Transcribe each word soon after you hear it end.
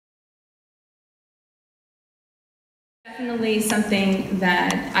Definitely something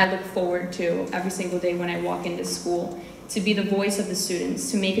that I look forward to every single day when I walk into school, to be the voice of the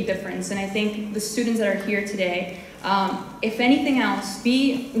students, to make a difference. And I think the students that are here today, if anything else,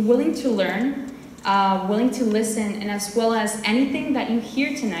 be willing to learn, willing to listen, and as well as anything that you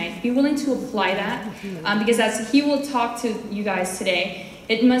hear tonight, be willing to apply that, because as he will talk to you guys today,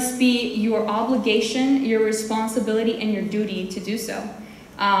 it must be your obligation, your responsibility, and your duty to do so.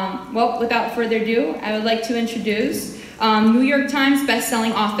 Well, without further ado, I would like to introduce New York Times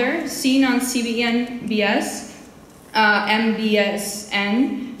bestselling author, seen on CBS,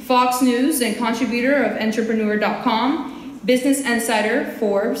 MBSN, Fox News, and contributor of Entrepreneur.com, Business Insider,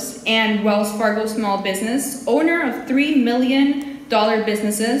 Forbes, and Wells Fargo Small Business, owner of $3 million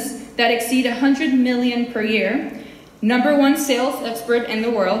businesses that exceed $100 million per year, #1 sales expert in the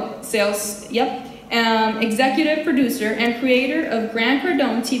world, executive producer and creator of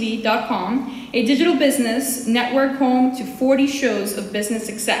CardoneTV.com, a digital business network home to 40 shows of business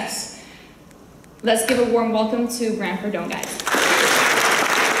success. Let's give a warm welcome to Grant Cardone, guys.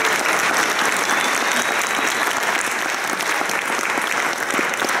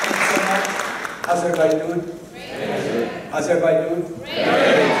 How's everybody doing? Great. How's everybody doing?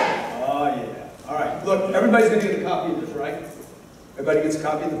 Great. Oh, yeah. All right. Look, everybody's going to get a copy of this, right? Everybody gets a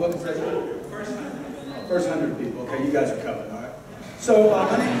copy of the book? First 100 people. Okay, you guys are covered, all right? So,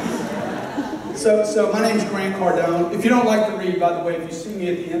 my name's Grant Cardone. If you don't like to read, by the way, if you see me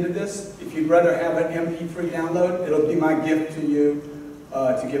at the end of this, if you'd rather have an MP3 download, it'll be my gift to you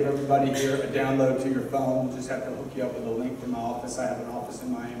to give everybody here a download to your phone. We'll just have to hook you up with a link from my office. I have an office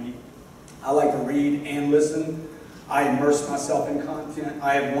in Miami. I like to read and listen. I immerse myself in content.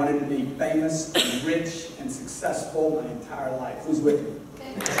 I have wanted to be famous, and rich, and successful my entire life. Who's with me?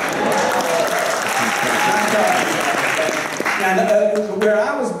 Now, where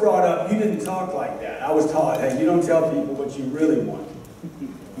I was brought up, you didn't talk like that. I was taught, hey, you don't tell people what you really want.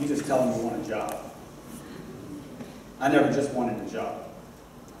 You just tell them you want a job. I never just wanted a job.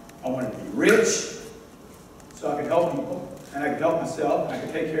 I wanted to be rich, so I could help people, and I could help myself, and I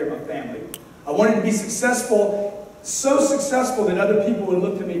could take care of my family. I wanted to be successful, so successful that other people would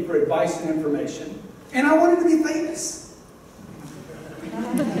look to me for advice and information. And I wanted to be famous.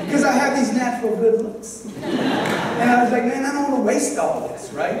 Because I have these natural good looks. And I was like, man, I don't want to waste all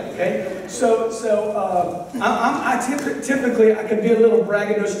this, right? Okay? Typically, I can be a little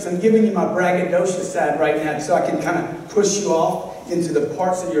braggadocious. I'm giving you my braggadocious side right now so I can kind of push you off into the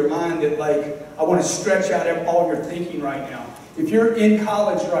parts of your mind that, like, I want to stretch out all your thinking right now. If you're in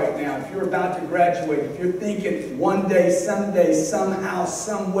college right now, if you're about to graduate, if you're thinking one day, someday, somehow,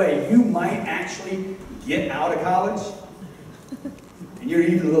 some way, you might actually get out of college, and you're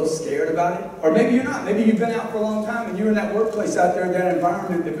even a little scared about it. Or maybe you're not. Maybe you've been out for a long time and you're in that workplace out there in that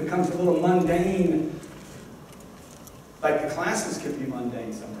environment that becomes a little mundane. Like the classes can be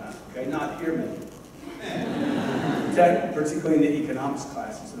mundane sometimes, okay? Not here, maybe. Okay? Particularly in the economics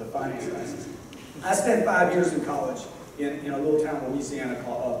classes or the finance classes. I spent 5 years in college in a little town in Louisiana,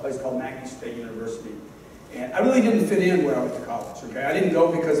 a place called Aqui State University. And I really didn't fit in where I went to college, okay? I didn't go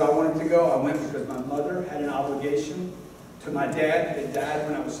because I wanted to go. I went because my mother had an obligation to my dad that died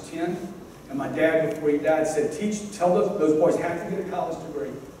when I was 10. And my dad, before he died, said, tell those boys have to get a college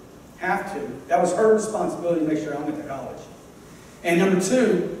degree. Have to. That was her responsibility to make sure I went to college. And number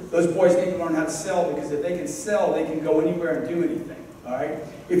two, those boys need to learn how to sell, because if they can sell, they can go anywhere and do anything. All right?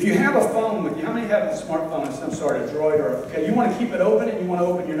 If you have a phone with you, how many have a smartphone of some sort, a Droid, or okay, you want to keep it open and you want to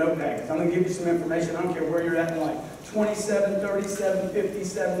open your notepad, because I'm going to give you some information. I don't care where you're at in life. 27, 37,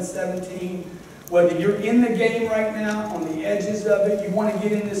 57, 17. Whether you're in the game right now, on the edges of it, you want to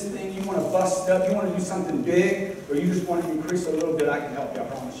get in this thing, you want to bust up, you want to do something big, or you just want to increase a little bit, I can help you, I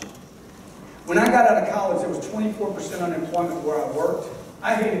promise you. When I got out of college, there was 24% unemployment where I worked.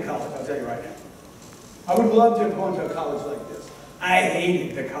 I hated college, I'll tell you right now. I would love to have gone to a college like this. I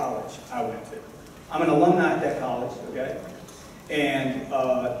hated the college I went to. I'm an alumni at that college, okay? And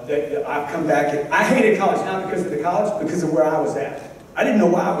I've come back, I hated college, not because of the college, but because of where I was at. I didn't know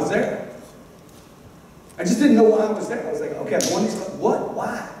why I was there. I just didn't know why I was there. I was like, okay, I'm going to what?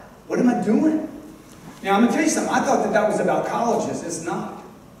 Why? What am I doing? Now, I'm going to tell you something. I thought that was about colleges. It's not.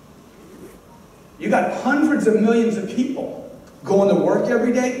 You got hundreds of millions of people going to work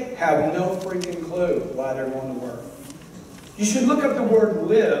every day, have no freaking clue why they're going to work. You should look up the word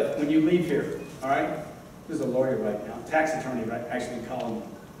live when you leave here, all right? There's a lawyer right now, tax attorney right, actually calling me.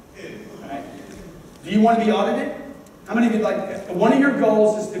 All right? Do you want to be audited? How many of you like that? One of your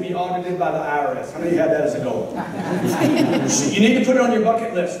goals is to be audited by the IRS. How many of you have that as a goal? You need to put it on your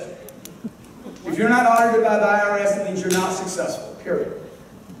bucket list. If you're not audited by the IRS, it means you're not successful, period.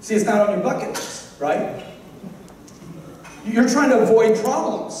 See, it's not on your bucket list, right? You're trying to avoid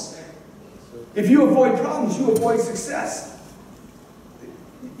problems. If you avoid problems, you avoid success.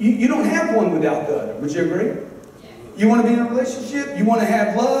 You don't have one without the other. Would you agree? You want to be in a relationship? You want to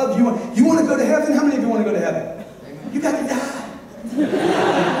have love? You want to go to heaven? How many of you want to go to heaven? You got to die.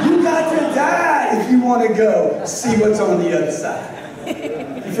 You got to die if you want to go see what's on the other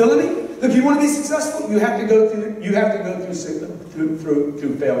side. You feeling me? Look, you want to be successful? You have to go through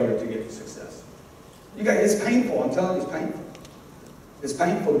failure to get to success. You guys, it's painful. I'm telling you, it's painful. It's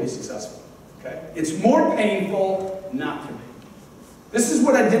painful to be successful. Okay? It's more painful not to be. This is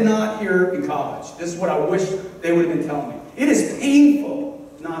what I did not hear in college. This is what I wish they would have been telling me. It is painful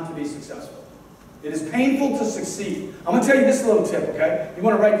not to be successful. It is painful to succeed. I'm going to tell you this little tip, okay? You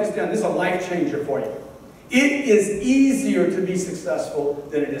want to write this down. This is a life changer for you. It is easier to be successful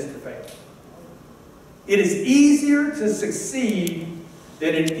than it is to fail. It is easier to succeed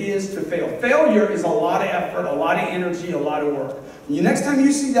than it is to fail. Failure is a lot of effort, a lot of energy, a lot of work. Next time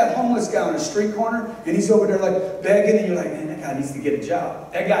you see that homeless guy on a street corner and he's over there like begging and you're like, man, that guy needs to get a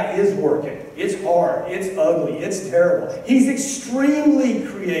job. That guy is working. It's hard. It's ugly. It's terrible. He's extremely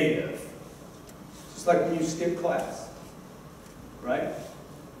creative. Just like when you skip class, right?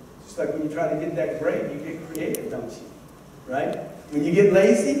 Just like when you try to get that grade, you get creative, don't you? Right? When you get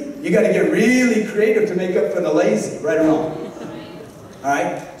lazy, you got to get really creative to make up for the lazy, right or wrong? All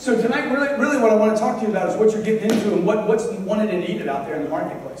right? So tonight, really what I want to talk to you about is what you're getting into and what's wanted and needed out there in the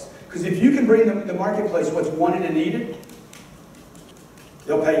marketplace. Because if you can bring the marketplace what's wanted and needed,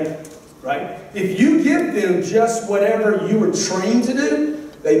 they'll pay you, right? If you give them just whatever you were trained to do,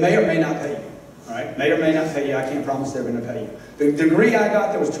 they may or may not pay you. All right? May or may not pay you. I can't promise they're going to pay you. The degree I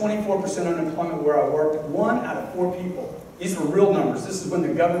got, there was 24% unemployment where I worked. 1 out of 4 people. These were real numbers. This is when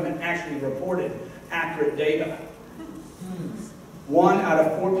the government actually reported accurate data. 1 out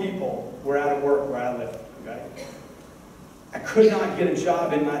of 4 people were out of work where I lived. Okay? I could not get a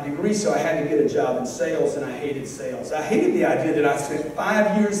job in my degree, so I had to get a job in sales, and I hated sales. I hated the idea that I spent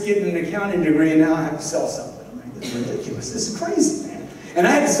 5 years getting an accounting degree, and now I have to sell something. I mean, this is ridiculous. This is crazy, man. And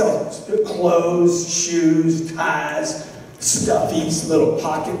I had to sell clothes, shoes, ties, stuffies, little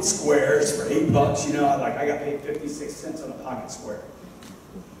pocket squares for $8. You know, I got paid 56 cents on a pocket square.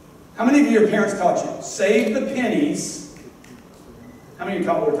 How many of your parents taught you? Save the pennies. How many of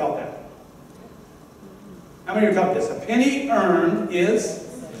you were taught that? How many of you were taught this? A penny earned is?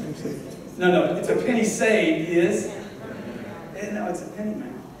 No, it's a penny saved is? No, it's a penny,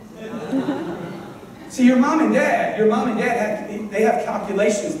 man. See, your mom and dad they have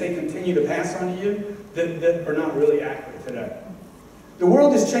calculations they continue to pass on to you that are not really accurate today. The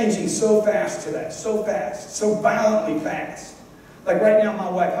world is changing so fast today, so fast, so violently fast. Like right now, my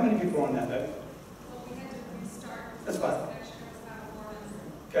wife, how many people are on that, babe? Well, we had to restart. That's fine.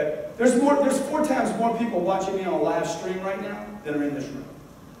 Okay, there's 4 times more people watching me on a live stream right now than are in this room.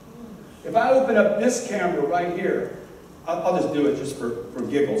 If I open up this camera right here, I'll just do it just for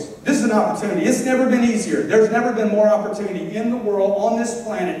giggles. This is an opportunity. It's never been easier. There's never been more opportunity in the world, on this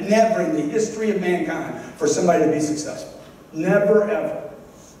planet, never in the history of mankind, for somebody to be successful. Never, ever.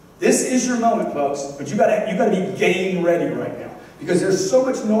 This is your moment, folks, but you gotta be game ready right now. Because there's so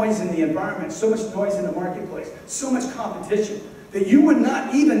much noise in the environment, so much noise in the marketplace, so much competition, that you would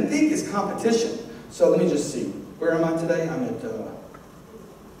not even think is competition. So let me just see. Where am I today? I'm at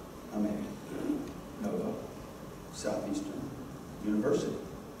Nova Southeastern University.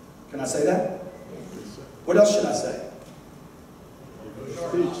 Can I say that? What else should I say?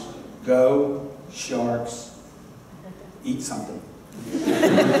 Go Sharks. Eat something.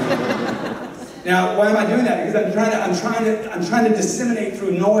 Now, why am I doing that? Because I'm trying to disseminate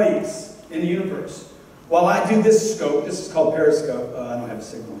through noise in the universe. While I do this scope, this is called periscope. I don't have a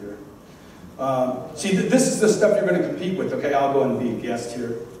signal here. See, this is the stuff you're going to compete with. Okay, I'll go and be a guest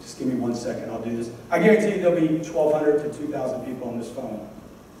here. Just give me 1 second. I'll do this. I guarantee you there'll be 1,200 to 2,000 people on this phone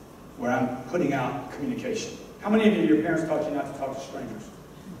where I'm putting out communication. How many of you, your parents taught you not to talk to strangers?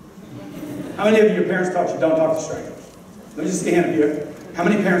 How many of you, your parents taught you don't talk to strangers? Let me just see a hand up here. How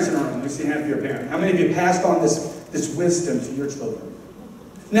many parents in the room? Let me see a hand up your parent. How many of you passed on this wisdom to your children?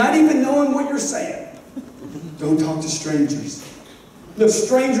 Not even knowing what you're saying. Don't talk to strangers. Look,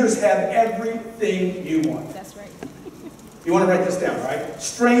 strangers have everything you want. That's right. You want to write this down, right?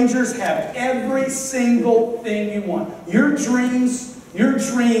 Strangers have every single thing you want. Your dreams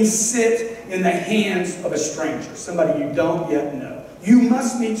sit in the hands of a stranger, somebody you don't yet know. You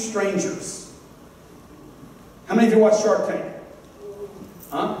must meet strangers. How many of you watch Shark Tank?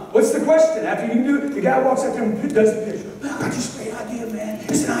 Huh? What's the question? After you do it, the guy walks up there and does the pitch. I got this great idea, man.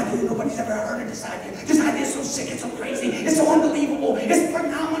 It's an idea. Nobody's ever heard of this idea. This idea is so sick, it's so crazy, it's so unbelievable, it's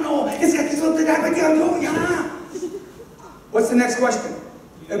phenomenal. It's got this little thing I go, yeah. What's the next question?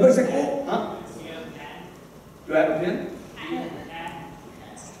 Everybody say, cool. Huh? Do I have a pen?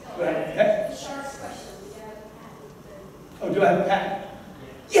 Do I have a pen? Oh, do I have a patent?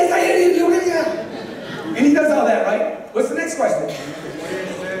 Yes, I do. Yeah. And he does all that, right? What's the next question?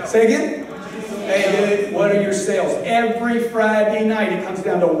 Say again? Hey, dude, what are your sales? Every Friday night, it comes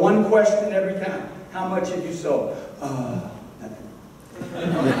down to one question every time. How much have you sold? Nothing.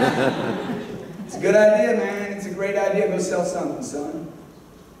 It's a good idea, man. It's a great idea. Go sell something, son.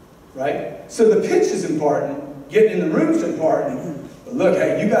 Right? So the pitch is important. Getting in the room is important. But look,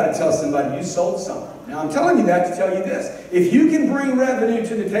 hey, you got to tell somebody you sold something. Now, I'm telling you that to tell you this. If you can bring revenue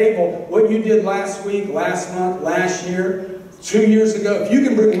to the table, what you did last week, last month, last year, 2 years ago, if you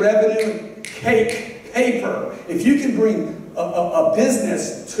can bring revenue, cake, paper, if you can bring a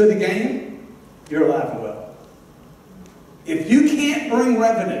business to the game, you're alive and well. If you can't bring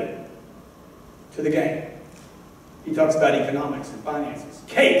revenue to the game, he talks about economics and finances.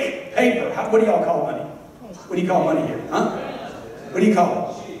 Cake, paper, what do y'all call money? What do you call money here? Huh? What do you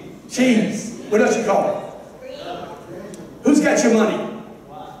call it? Cheese. What else you call it? Who's got your money?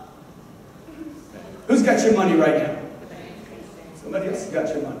 Who's got your money right now? Somebody else has got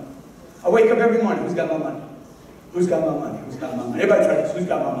your money. I wake up every morning. Who's got my money? Who's got my money? Who's got my money? Everybody try this. Who's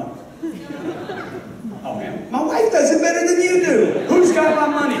got my money? Oh man, my wife does it better than you do. Who's got my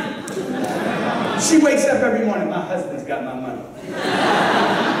money? She wakes up every morning. My husband's got my money.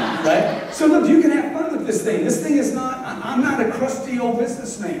 Right? So look, you can have fun with this thing. This thing is not, I'm not a crusty old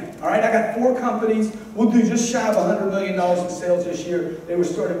businessman. All right, I got 4 companies. We'll do just shy of $100 million in sales this year. They were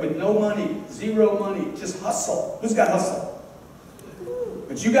started with no money, 0 money, just hustle. Who's got hustle?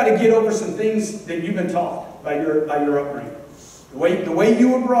 But you got to get over some things that you've been taught by your upbringing. The way you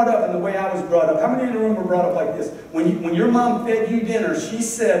were brought up and the way I was brought up. How many in the room were brought up like this? When your mom fed you dinner, she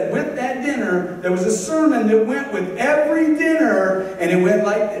said, with that dinner, there was a sermon that went with every dinner, and it went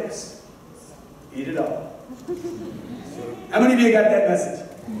like this. Eat it all. How many of you got that message?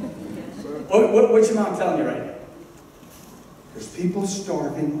 What's your mom telling you right now? There's people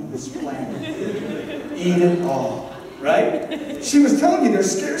starving on this planet. Eat it all. Right? She was telling you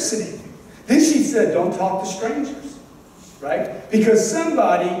there's scarcity. Then she said, don't talk to strangers. Right? Because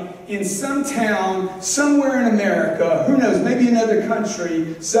somebody in some town, somewhere in America, who knows, maybe another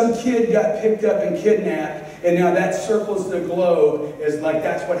country, some kid got picked up and kidnapped, and now that circles the globe as like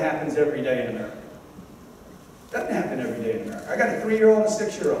that's what happens every day in America. Doesn't happen every day in America. I got a 3-year-old and a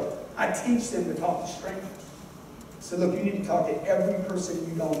 6-year-old. I teach them to talk to strangers. So look, you need to talk to every person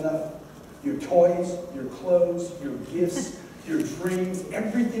you don't know. Your toys, your clothes, your gifts, your dreams,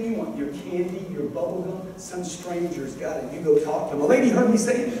 everything you want, your candy, your bubble gum, some stranger's got it. You go talk to them. A lady heard me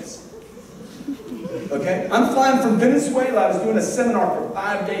saying this. Okay? I'm flying from Venezuela. I was doing a seminar for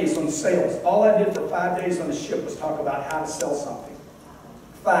 5 days on sales. All I did for 5 days on the ship was talk about how to sell something.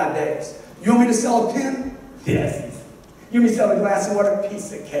 5 days. You want me to sell a pen? Yes. You want me to sell a glass of water?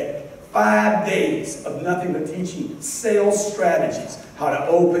 Piece of cake. 5 days of nothing but teaching sales strategies. How to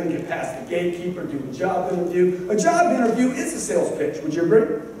open, get past the gatekeeper, do a job interview. A job interview is a sales pitch. Would you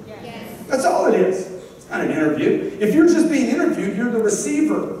agree? Yes. That's all it is. It's not an interview. If you're just being interviewed, you're the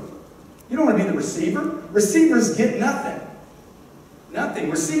receiver. You don't want to be the receiver. Receivers get nothing. Nothing.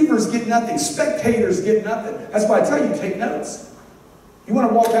 Receivers get nothing. Spectators get nothing. That's why I tell you, take notes. You want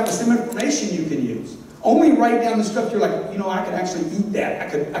to walk out with some information you can use. Only write down the stuff you're like, you know, I could actually eat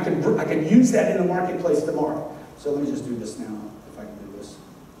that. I could use that in the marketplace tomorrow. So let me just do this now.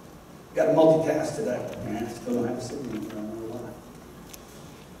 Got to multitask today. Man, I still don't have a signal in front of my life.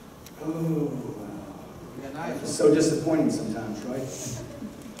 Oh, life is so disappointing sometimes, right?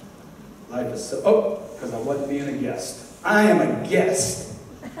 Life is so... Oh, because I wasn't being a guest. I am a guest.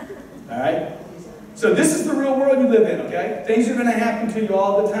 All right? So this is the real world you live in, okay? Things are going to happen to you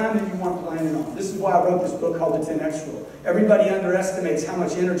all the time that you weren't planning on. This is why I wrote this book called The 10X Rule. Everybody underestimates how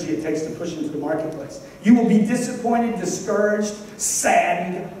much energy it takes to push into the marketplace. You will be disappointed, discouraged,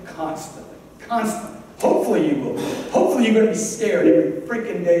 saddened constantly. Constantly. Hopefully you will. Hopefully you're going to be scared every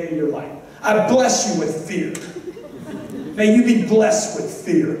freaking day of your life. I bless you with fear. May you be blessed with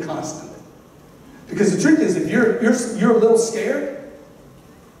fear constantly. Because the truth is, if you're a little scared,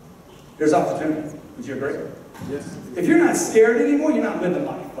 there's opportunity. Would you agree? Yes. If you're not scared anymore, you're not living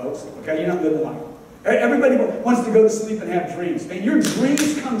life, folks. Okay? You're not living life. Everybody wants to go to sleep and have dreams. Man, your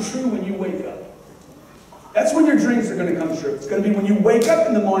dreams come true when you wake up. That's when your dreams are going to come true. It's going to be when you wake up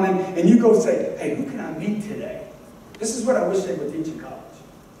in the morning and you go say, hey, who can I meet today? This is what I wish they would teach in college.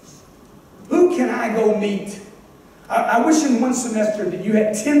 Who can I go meet? I wish in one semester that you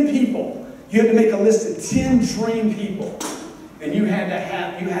had 10 people. You had to make a list of 10 dream people. And you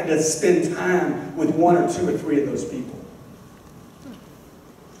had to spend time with 1 or 2 or 3 of those people.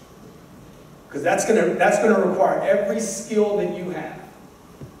 Because that's gonna require every skill that you have,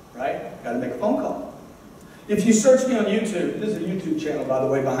 right? Got to make a phone call. If you search me on YouTube, this is a YouTube channel, by the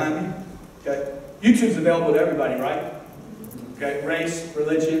way, behind me. Okay, YouTube's available to everybody, right? Okay, race,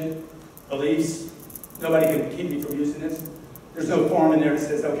 religion, beliefs. Nobody can keep me from using this. There's no form in there that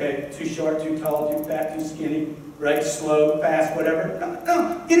says, okay, too short, too tall, too fat, too skinny, right, slow, fast, whatever.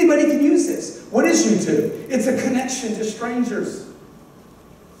 No, anybody can use this. What is YouTube? It's a connection to strangers.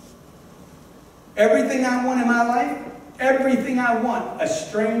 Everything I want in my life, everything I want, a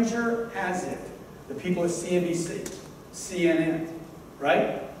stranger has it. The people at CNBC, CNN,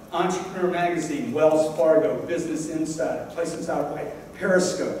 right? Entrepreneur Magazine, Wells Fargo, Business Insider, Places Out Right,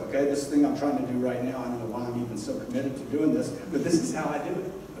 Periscope, okay? This thing I'm trying to do right now, I don't know why I'm even so committed to doing this, but this is how I do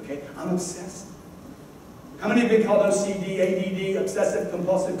it, okay? I'm obsessed. How many have been called OCD, ADD, obsessive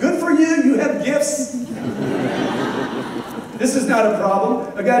compulsive? Good for you, you have gifts. This is not a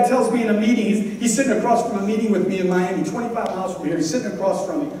problem. A guy tells me in a meeting, he's sitting across from a meeting with me in Miami, 25 miles from here, he's sitting across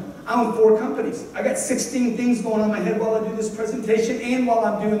from me. I own 4 companies. I got 16 things going on in my head while I do this presentation and while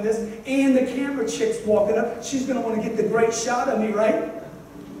I'm doing this, and the camera chick's walking up. She's going to want to get the great shot of me, right?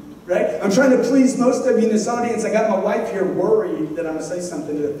 Right? I'm trying to please most of you in this audience. I got my wife here worried that I'm going to say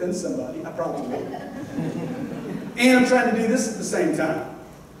something to offend somebody. I probably will. And I'm trying to do this at the same time.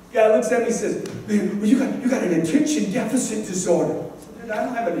 Guy looks at me and says, man, well, you got an attention deficit disorder. I said, I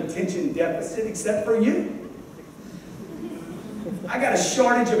don't have an attention deficit except for you. I got a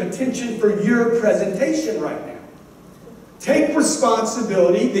shortage of attention for your presentation right now. Take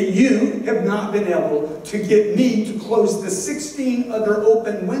responsibility that you have not been able to get me to close the 16 other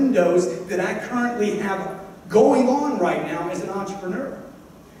open windows that I currently have going on right now as an entrepreneur.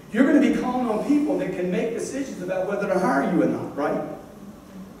 You're going to be calling on people that can make decisions about whether to hire you or not, right?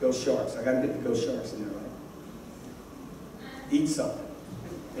 Go Sharks. I got to get the Go Sharks in there, right? Eat something.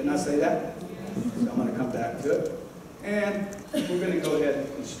 Didn't I say that? So I'm going to come back to it. And we're going to go ahead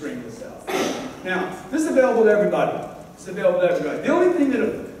and string this out. Now, this is available to everybody. It's available to everybody. The only thing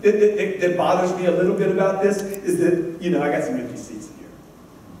that bothers me a little bit about this is that, you know, I got some empty seats in here.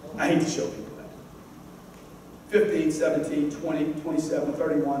 I hate to show people that. 15, 17, 20, 27,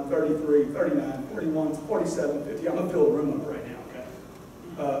 31, 33, 39, 41, 47, 50. I'm going to fill the room up right now,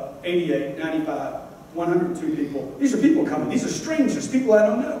 okay? 88, 95, 102 people. These are people coming. These are strangers, people I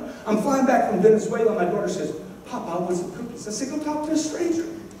don't know. I'm flying back from Venezuela. My daughter says, Papa, I want some cookies. I said, go talk to a stranger.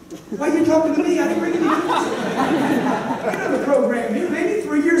 Why are you talking to me? I didn't bring any cookies. I have a program here, maybe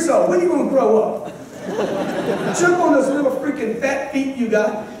 3 years old. When are you going to grow up? Jump on those little freaking fat feet you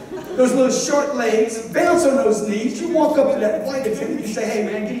got, those little short legs, bounce on those knees. You walk up to that flight attendant, you say, hey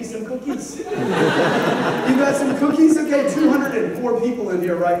man, give me some cookies. You got some cookies? Okay, 204 people in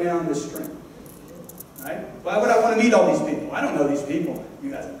here right now in this string. Right? Why would I want to meet all these people? I don't know these people.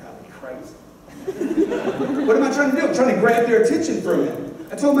 You guys are probably crazy. What am I trying to do? I'm trying to grab their attention for a minute.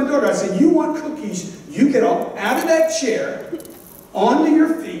 I told my daughter, I said, you want cookies, you get out of that chair, onto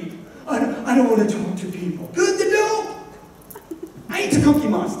your feet. I don't want to talk to people. Good to don't. I ain't the cookie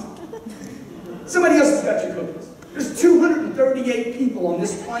monster. Somebody else has got your cookies. There's 238 people on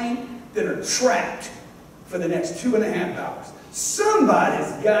this plane that are trapped for the next 2.5 hours.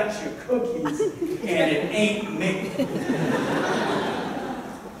 Somebody's got your cookies, and it ain't me.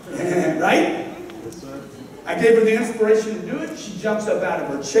 Right? I gave her the inspiration to do it. She jumps up out of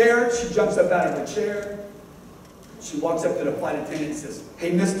her chair. She jumps up out of her chair. She walks up to the flight attendant and says,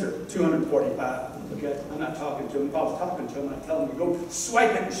 hey, mister, 245. Okay? I'm not talking to him. If I was talking to him, I'd tell him to go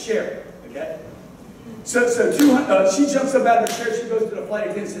swipe it and share it. Okay? So she jumps up out of her chair. She goes to the flight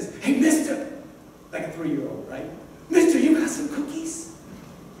attendant and says, hey, mister, like a 3-year-old, right? Mister, you got some cookies?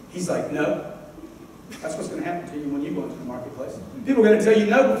 He's like, no. That's what's going to happen to you when you go into the marketplace. People are going to tell you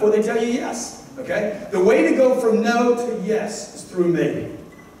no before they tell you yes. Okay? The way to go from no to yes is through maybe.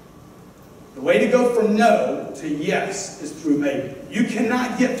 The way to go from no to yes is through maybe. You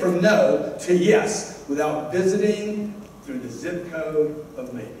cannot get from no to yes without visiting through the zip code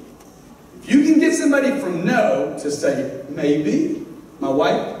of maybe. If you can get somebody from no to say maybe, my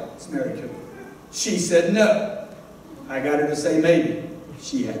wife is married to me. She said no. I got her to say maybe.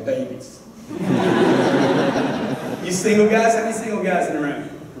 She had babies. You single guys? How many single guys in the room?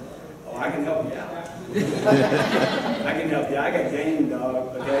 Oh, I can help you out. I can help you. I got game,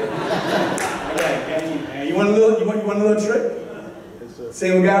 dog. Okay. I got game, man. You want a little trick? Yes, sir.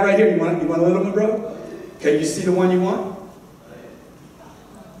 Single guy right here. You want a little one, bro? Okay. You see the one you want?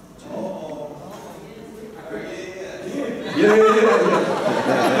 Yeah.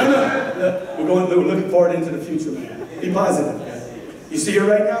 No. We're looking forward into the future, man. Be positive. Okay? You see her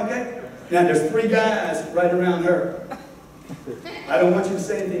right now, okay? Now there's 3 guys right around her. I don't want you to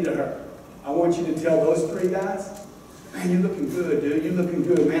say anything to her. I want you to tell those 3 guys, man, you're looking good, dude. You're looking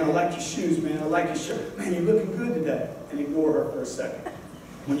good. Man, I like your shoes, man. I like your shirt. Man, you're looking good today. And ignore her for a second.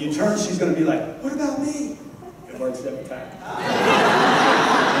 When you turn, she's going to be like, what about me? It works every time.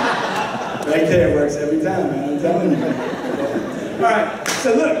 Right there, it works every time, man. I'm telling you. All right,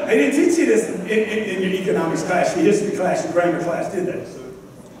 so look, they didn't teach you this in your economics class, your history class, your grammar class, did they?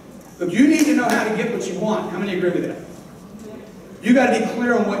 Look, you need to know how to get what you want. How many agree with that? You got to be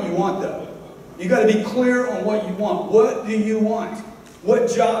clear on what you want, though. You got to be clear on what you want. What do you want? What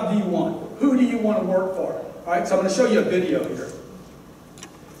job do you want? Who do you want to work for? All right, so I'm going to show you a video here.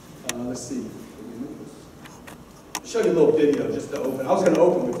 Let's see. I'll show you a little video just to open. I was going to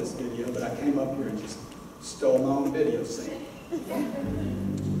open with this video, but I came up here and just stole my own video scene.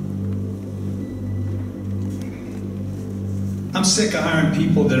 I'm sick of hiring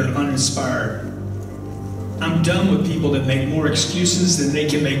people that are uninspired. I'm done with people that make more excuses than they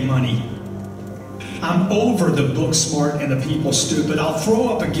can make money. I'm over the book smart and the people stupid. I'll throw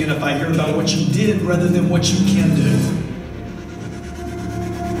up again if I hear about what you did rather than what you can do.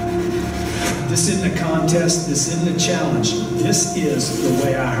 This isn't a contest, this isn't a challenge. This is the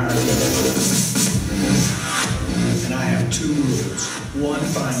way I hire people. And I have 2 rules. 1,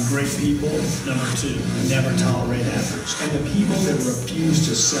 find great people. Number 2, never tolerate average. And the people that refuse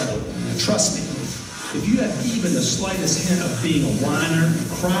to settle, trust me, if you have even the slightest hint of being a whiner,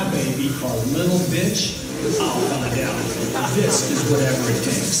 crybaby, or little bitch, I'll find out. This is whatever it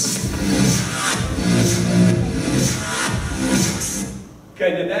takes.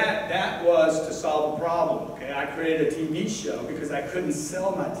 Okay, now that was to solve a problem. Okay, I created a TV show because I couldn't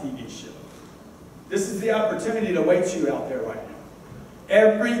sell my TV show. This is the opportunity that awaits you out there right now.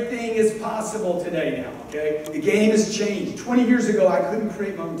 Everything is possible today now, okay? The game has changed. 20 years ago, I couldn't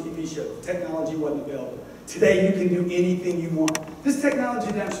create my own TV show. The technology wasn't available. Today, you can do anything you want. This technology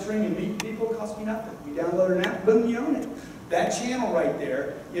that I'm streaming, people cost me nothing. You download an app, boom, you own it. That channel right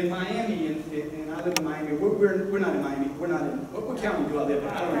there in Miami, and I live in Miami. We're not in Miami. We're not in, what county do I live in?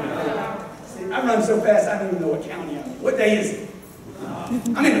 I don't know. See, I run so fast, I don't even know what county I'm in. What day is it?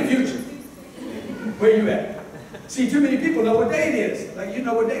 I'm in the future. Where you at? See, too many people know what day it is. Like, you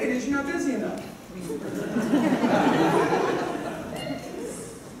know what day it is, you're not busy enough.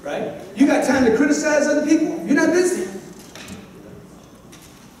 Right? You got time to criticize other people? You're not busy.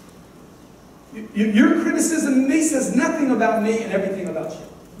 Your criticism of me says nothing about me and everything about you.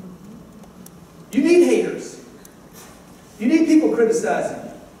 You need haters. You need people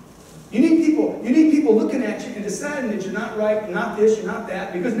criticizing you. You need people looking at you and deciding that you're not right, you're not this, you're not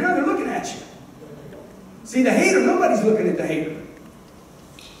that, because now they're looking at you. See, the hater, nobody's looking at the hater.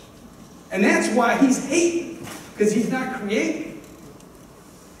 And that's why he's hating, because he's not creating.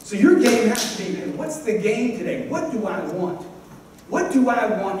 So your game has to be, what's the game today? What do I want? What do I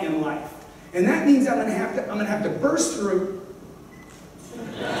want in life? And that means I'm gonna have to burst through.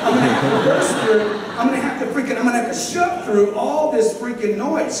 I'm gonna have to shove through all this freaking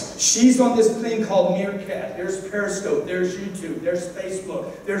noise. She's on this thing called Meerkat. There's Periscope, there's YouTube, there's Facebook,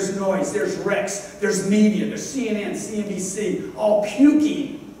 there's noise, there's Rex, there's media, there's CNN, CNBC, all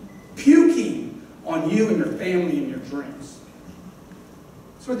puking on you and your family and your dreams.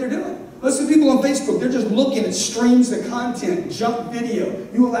 That's what they're doing. Most of the people on Facebook, they're just looking at streams of content, junk video.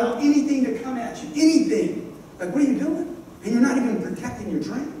 You allow anything to come at you, anything. Like, what are you doing? And you're not even protecting your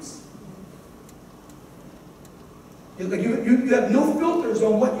dreams. You have no filters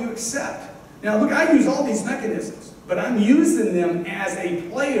on what you accept. Now, look, I use all these mechanisms, but I'm using them as a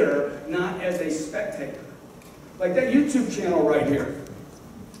player, not as a spectator. Like that YouTube channel right here.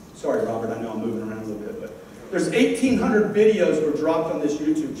 Sorry, Robert, I know I'm moving around a little bit, but there's 1,800 videos were dropped on this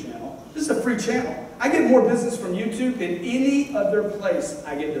YouTube channel. This is a free channel. I get more business from YouTube than any other place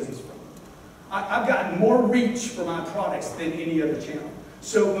I get business from. I've gotten more reach for my products than any other channel.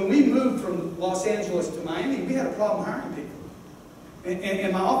 So when we moved from Los Angeles to Miami, we had a problem hiring people.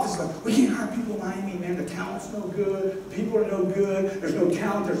 And my office was like, we can't hire people in Miami, man. The talent's no good. People are no good. There's no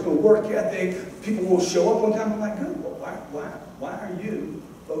talent. There's no work ethic. People will show up on time. I'm like, good. Well, why are you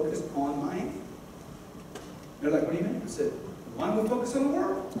focused on Miami? They're like, what do you mean? I said, why don't we focus on the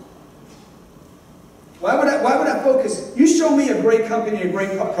world? Why would I focus? You show me a great company, a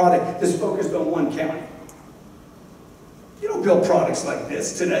great product that's focused on one county. You don't build products like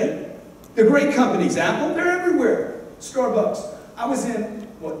this today. The great companies, Apple, they're everywhere. Starbucks. I was in,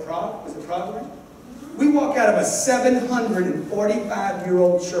 what, Prague? Was it Prague, right? We walk out of a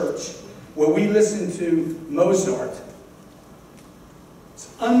 745-year-old church where we listen to Mozart. It's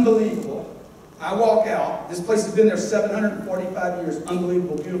unbelievable. I walk out. This place has been there 745 years.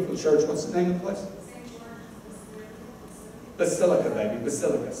 Unbelievable, beautiful church. What's the name of the place? Basilica, baby.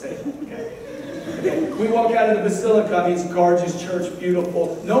 Basilica. Say it. Okay. Okay. We walk out of the basilica. It's gorgeous church,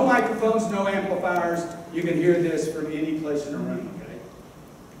 beautiful. No microphones, no amplifiers. You can hear this from any place in the room. Okay.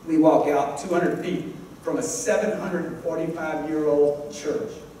 We walk out 200 feet from a 745-year-old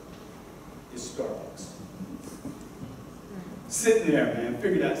church. Is Starbucks. Sitting there, man,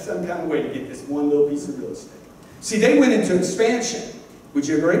 figured out some kind of way to get this one little piece of real estate. See, they went into expansion. Would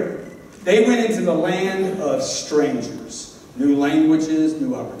you agree? They went into the land of strangers. New languages,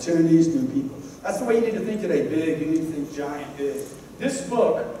 new opportunities, new people. That's the way you need to think today, big. You need to think giant, big. This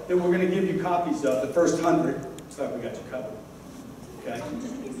book that we're going to give you copies of, the first 100, looks like we got you covered. Okay?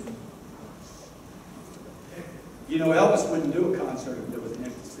 You know, Elvis wouldn't do a concert if there was an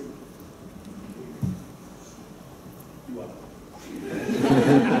empty seat. You are.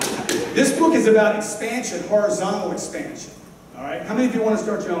 This book is about expansion, horizontal expansion. All right? How many of you want to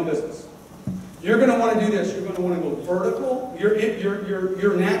start your own business? You're going to want to do this. You're going to want to go vertical. Your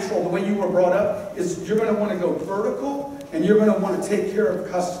natural, the way you were brought up, is you're going to want to go vertical, and you're going to want to take care of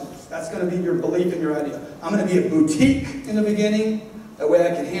customers. That's going to be your belief and your idea. I'm going to be a boutique in the beginning. That way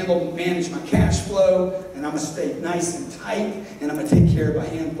I can manage my cash flow, and I'm going to stay nice and tight, and I'm going to take care of a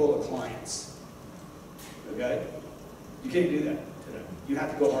handful of clients. Okay? You can't do that today. You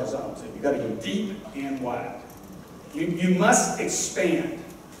have to go horizontal too. You've got to go deep and wide. You must expand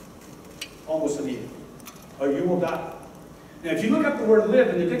almost immediately, or you will die. Now, if you look up the word live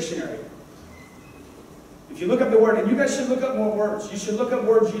in the dictionary, if you look up the word, and you guys should look up more words. You should look up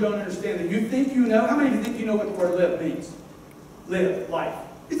words you don't understand that you think you know. How many of you think you know what the word live means? Live, life.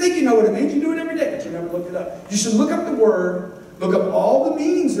 You think you know what it means. You do it every day, but you never looked it up. You should look up the word, look up all the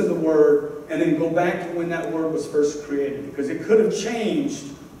meanings of the word, and then go back to when that word was first created, because it could have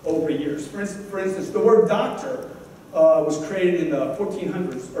changed over years. For instance, the word doctor was created in the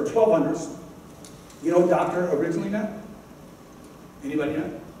 1400s or 1200s. You know what doctor originally meant? Anybody know?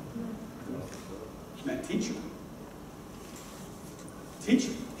 It meant teacher.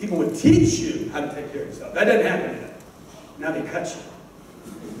 Teacher. People would teach you how to take care of yourself. That doesn't happen today. Now they cut you.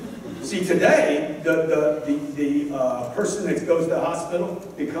 See, today, the person that goes to the hospital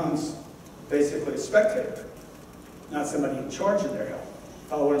becomes basically a spectator, not somebody in charge of their health.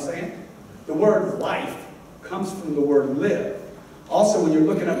 Follow what I'm saying? The word life comes from the word live. Also, when you're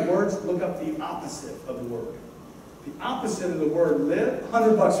looking up words, look up the opposite of the word. The opposite of the word live,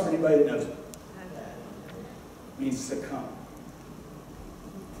 $100 for anybody that knows it. Means succumb.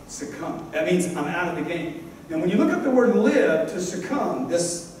 Succumb. That means I'm out of the game. Now, when you look up the word live to succumb,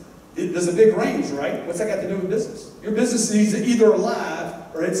 there's a big range, right? What's that got to do with business? Your business is either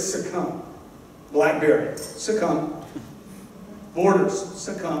alive or it's succumb. BlackBerry, succumb. Borders,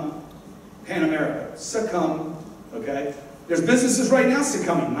 succumb. Pan America, succumb. Okay? There's businesses right now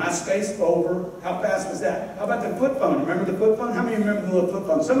succumbing. MySpace, over. How fast was that? How about the flip phone? Remember the flip phone? How many remember the little flip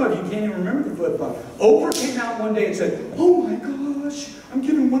phone? Some of you can't even remember the flip phone. Over came out one day and said, oh my gosh, I'm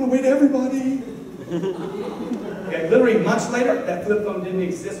giving one away to everybody. Okay, literally months later, that flip phone didn't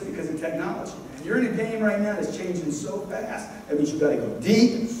exist because of technology. And you're in a game right now that's changing so fast. That means you got to go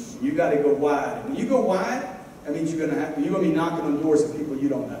deep, and you got to go wide. And when you go wide, that means you're going to be knocking on doors of people you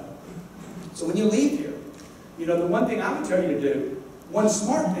don't know. So when you leave here, you know, the one thing I would tell you to do, one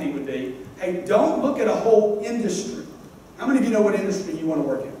smart thing would be, hey, don't look at a whole industry. How many of you know what industry you want to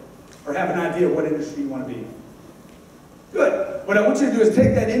work in? Or have an idea of what industry you want to be in? Good. What I want you to do is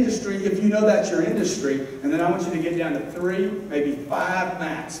take that industry, if you know that's your industry, and then I want you to get down to 3, maybe 5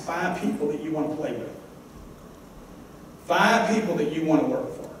 max, 5 people that you want to play with. 5 people that you want to work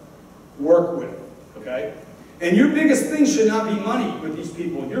for. Work with, okay? And your biggest thing should not be money with these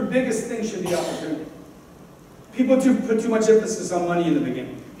people. Your biggest thing should be opportunity. People put too much emphasis on money in the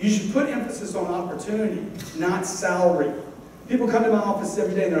beginning. You should put emphasis on opportunity, not salary. People come to my office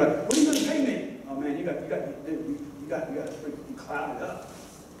every day and they're like, what are you going to pay me? Oh man, you got to freaking cloud it up.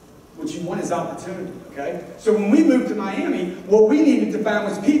 What you want is opportunity, okay? So when we moved to Miami, what we needed to find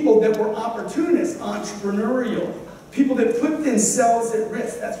was people that were opportunists, entrepreneurial. People that put themselves at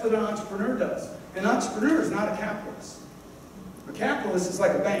risk. That's what an entrepreneur does. An entrepreneur is not a capitalist. A capitalist is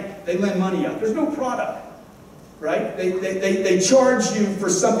like a bank. They lend money out. There's no product, right? They charge you for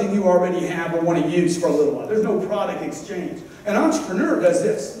something you already have or want to use for a little while. There's no product exchange. An entrepreneur does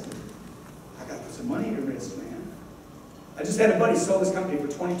this. I got to put some money at risk, man. I just had a buddy sold his company for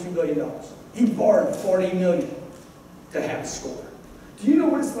 $22 billion. He borrowed $40 million to have a score. Do you know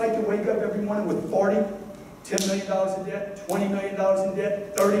what it's like to wake up every morning with $10 million in debt, $20 million in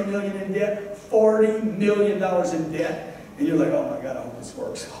debt, $30 million in debt, $40 million in debt, and you're like, oh my God, I hope this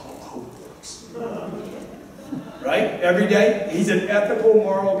works. Oh, I hope it works. Right? Every day, he's an ethical,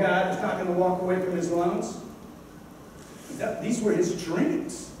 moral guy that's not going to walk away from his loans. These were his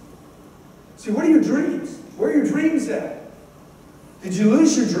dreams. See, what are your dreams? Where are your dreams at? Did you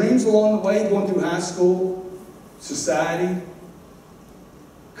lose your dreams along the way, going through high school, society,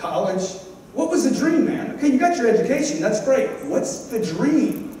 college? What was the dream, man? Okay, you got your education. That's great. What's the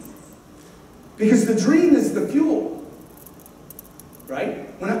dream? Because the dream is the fuel, right?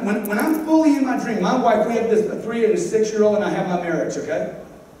 When I'm fully in my dream, my wife, we have a 3 and a 6-year-old, and I have my marriage, okay?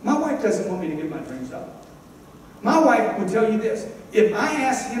 My wife doesn't want me to give my dreams up. My wife would tell you this. If I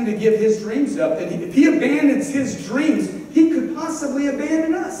asked him to give his dreams up, then if he abandons his dreams, he could possibly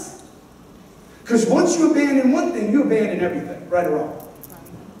abandon us. Because once you abandon one thing, you abandon everything, right or wrong.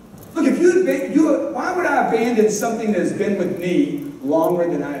 Look, if why would I abandon something that has been with me longer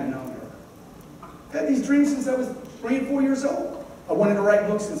than I have known her? I've had these dreams since I was 3 and 4 years old. I wanted to write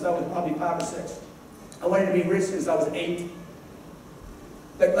books since I was probably 5 or 6. I wanted to be rich since I was 8.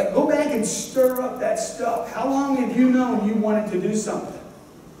 Like, go back and stir up that stuff. How long have you known you wanted to do something?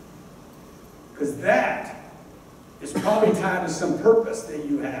 Because that is probably tied to some purpose that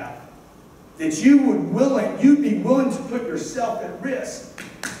you have. That you'd be willing to put yourself at risk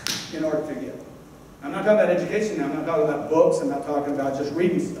in order to get. I'm not talking about education now. I'm not talking about books. I'm not talking about just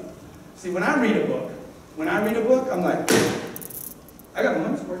reading stuff. See, when I read a book, I'm like, I got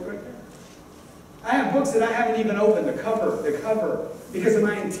money's worth right there. I have books that I haven't even opened, the cover, because of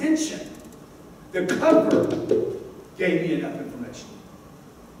my intention. The cover gave me enough information.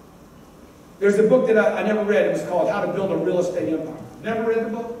 There's a book that I never read. It was called How to Build a Real Estate Empire. Never read the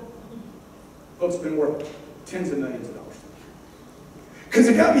book? The book's been worth tens of millions of dollars. Because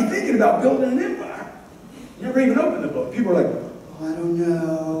it got me thinking about building an empire. Never even opened the book. People are like, oh, I don't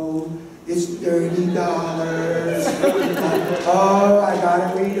know. It's $30. Oh, I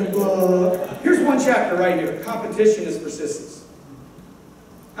gotta read a book. Here's one chapter right here. Competition is persistence.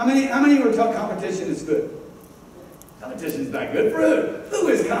 How many were taught competition is good? Competition is not good for who? Who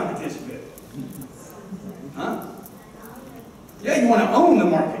is competition good? Huh? Yeah, you want to own the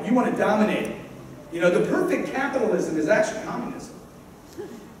market. You want to dominate it. You know, the perfect capitalism is actually communism.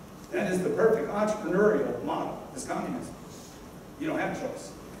 That is the perfect entrepreneurial model, is communism. You don't have a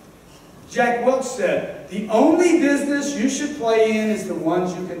choice. Jack Welch said, the only business you should play in is the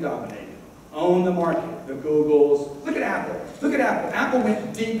ones you can dominate. Own the market, the Googles. Look at Apple. Look at Apple. Apple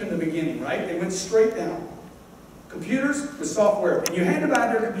went deep in the beginning, right? They went straight down. Computers, the software. And you had to buy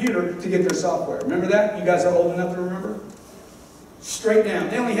their computer to get their software. Remember that? You guys are old enough to remember? Straight down.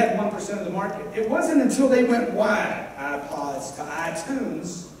 They only had 1% of the market. It wasn't until they went wide, iPods to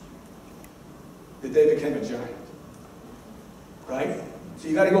iTunes, that they became a giant. Right? So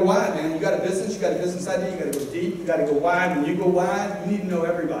you got to go wide, man. You got a business idea, you got to go deep, you got to go wide. When you go wide, you need to know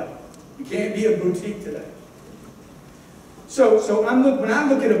everybody. You can't be a boutique today. So when I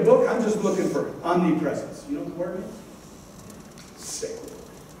look at a book, I'm just looking for omnipresence. You know what the word means? Sacred.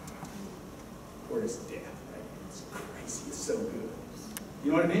 Word is death, right? It's crazy. It's so good.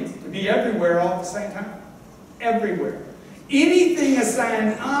 You know what it means? To be everywhere all at the same time. Everywhere. Anything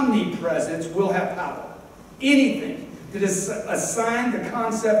assigned omnipresence will have power. Anything that is assigned the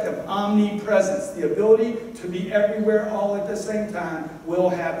concept of omnipresence, the ability to be everywhere all at the same time, will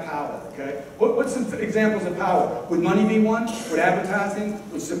have power, okay? What's some examples of power? Would money be one? Would advertising?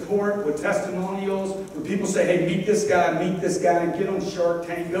 Would support? Would testimonials? Would people say, hey, meet this guy, get on Shark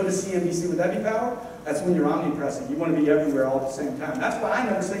Tank, go to CNBC? Would that be power? That's when you're omnipresent. You want to be everywhere all at the same time. That's why I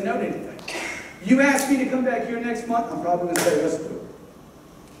never say no to anything. You ask me to come back here next month, I'm probably going to say, let's do it.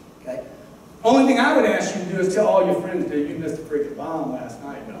 Okay? Only thing I would ask you to do is tell all your friends that you missed a freaking bomb last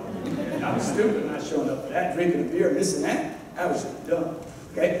night. No, I was stupid not showing up for that, drinking a beer, missing that. That was dumb.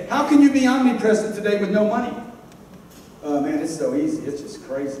 Okay? How can you be omnipresent today with no money? Oh man, it's so easy. It's just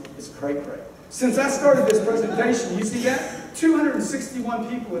crazy. It's cray. Since I started this presentation, you see that? 261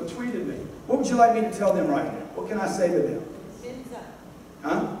 people have tweeted me. What would you like me to tell them right now? What can I say to them? Shins up.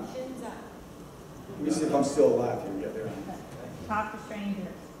 Huh? Shins up. Let me see if I'm still alive here yet. There. Talk to strangers.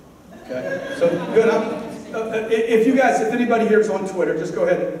 Okay, so good. If anybody here is on Twitter, just go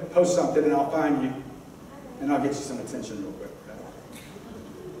ahead and post something and I'll find you and I'll get you some attention real quick.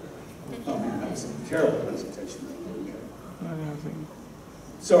 Okay? Oh man, that was some terrible presentation. Okay.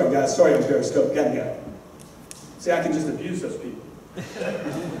 Sorry guys, sorry I'm periscope. Gotta go. See, I can just abuse those people.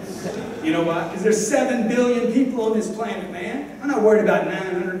 You know why? Because there's 7 billion people on this planet, man. I'm not worried about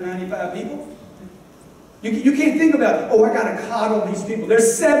 995 people. You can't think about, oh, I got to coddle these people.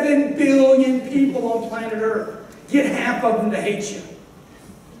 There's 7 billion people on planet Earth. Get half of them to hate you.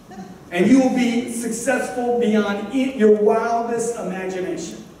 And you will be successful beyond your wildest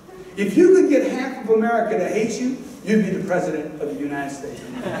imagination. If you could get half of America to hate you, you'd be the president of the United States.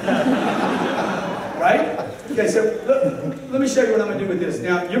 Right? Okay, so let me show you what I'm going to do with this.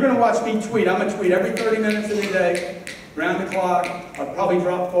 Now, you're going to watch me tweet. I'm going to tweet every 30 minutes of the day, round the clock. I'll probably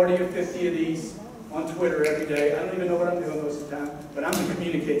drop 40 or 50 of these on Twitter every day. I don't even know what I'm doing most of the time, but I'm going to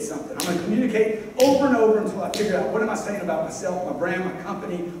communicate something. I'm going to communicate over and over until I figure out what am I saying about myself, my brand, my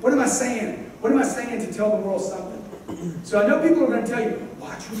company. What am I saying? What am I saying to tell the world something? So I know people are going to tell you,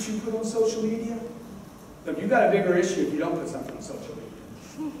 watch what you put on social media. Look, you've got a bigger issue if you don't put something on social media.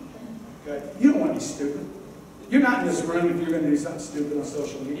 Okay? You don't want to be stupid. You're not in this room if you're going to do something stupid on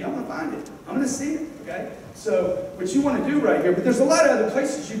social media. I'm going to find it. I'm going to see it. Okay? So, what you want to do right here, but there's a lot of other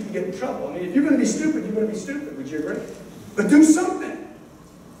places you can get in trouble. I mean, if you're going to be stupid, you're going to be stupid. Would you agree? But do something.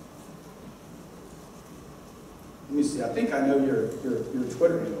 Let me see. I think I know your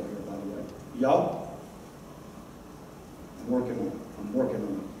Twitter handle here, by the way. Y'all? I'm working on it. I'm working on it.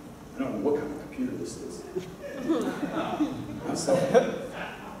 I don't know what kind of computer this is. I'm sorry.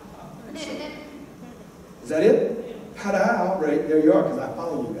 Is that it? Ta-da! Right, there you are, because I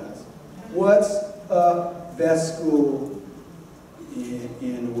follow you guys. What's the best school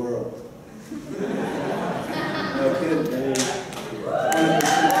in the world? No kidding.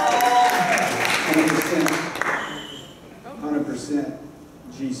 100%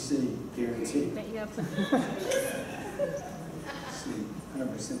 GC guarantee.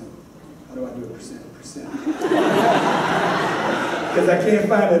 100%. How do I do a percent? Because I can't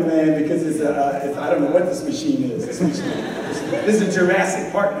find it, man, because it's I don't know what this machine is. This is a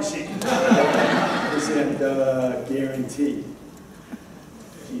Jurassic Park machine. 100% guarantee.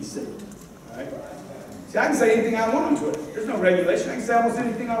 GC. All right? See, I can say anything I want on Twitter. There's no regulation. I can say almost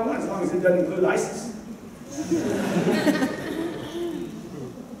anything I want as long as it doesn't include ISIS.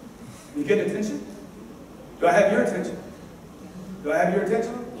 You get attention? Do I have your attention? Do I have your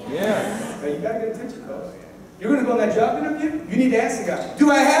attention? Yeah. Okay, you got to get attention, folks. You're going to go on that job interview? You need to ask the guy,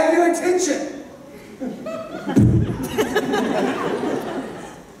 do I have your attention?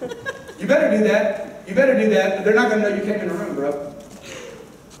 You better do that. You better do that. They're not going to know you came in the room, bro.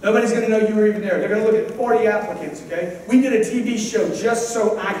 Nobody's going to know you were even there. They're going to look at 40 applicants, okay? We did a TV show just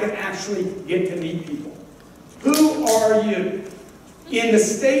so I could actually get to meet people. Who are you? In the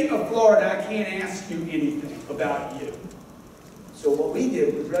state of Florida, I can't ask you anything about you. So what we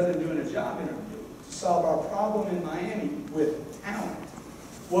did was, rather than doing a job interview to solve our problem in Miami with talent,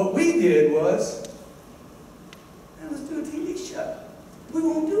 what we did was, let's do a TV show. We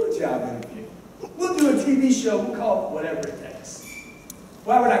won't do a job interview. We'll do a TV show. We'll call it Whatever It Takes.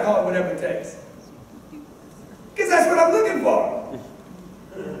 Why would I call it Whatever It Takes? Because that's what I'm looking for.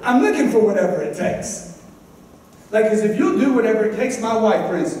 I'm looking for whatever it takes. Like, because if you'll do whatever it takes, my wife,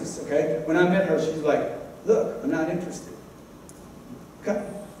 for instance, okay, when I met her, she's like, look, I'm not interested. Okay?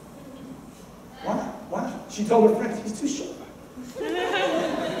 Why? Why? She told her friends, he's too short.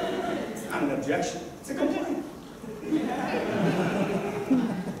 It's not an objection. It's a complaint.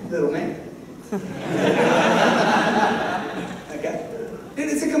 Little man. Okay?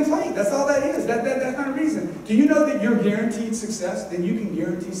 It's a complaint. That's all that is. That's not a reason. Do you know that you're guaranteed success? Then you can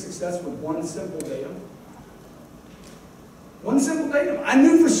guarantee success with one simple datum. One simple datum. I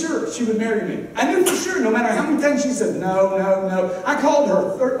knew for sure she would marry me. I knew for sure, no matter how many times she said no, no, no. I called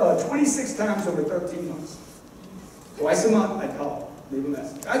her 26 times over 13 months. Twice a month, I'd call, leave a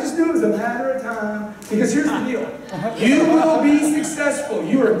message. I just knew it was a matter of time. Because here's the deal. You will be successful.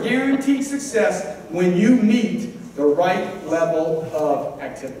 You are guaranteed success when you meet the right level of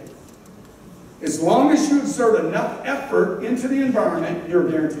activity. As long as you exert enough effort into the environment, you're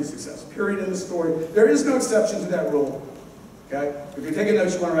guaranteed success. Period in the story. There is no exception to that rule. Okay? If you're taking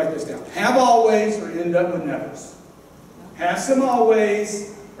notes, you want to write this down. Have always or end up with nevers. Have some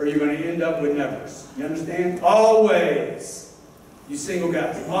always or you're going to end up with nevers. You understand? Always. You single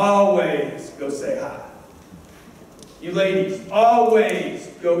guys, always go say hi. You ladies, always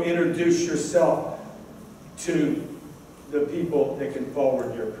go introduce yourself to the people that can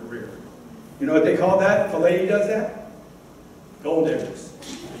forward your career. You know what they call that if a lady does that? Gold diggers.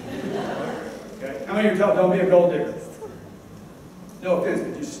 Okay? How many of you tell don't be a gold digger? No offense,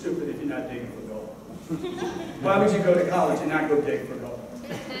 but you're stupid if you're not digging for gold. Why would you go to college and not go dig for gold?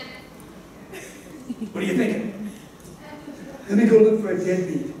 What are you thinking? Let me go look for a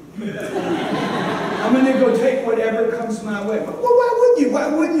deadbeat. I'm going to go take whatever comes my way. Well, why wouldn't you? Why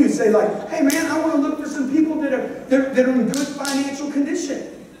wouldn't you say like, hey man, I want to look for some people that are in good financial condition.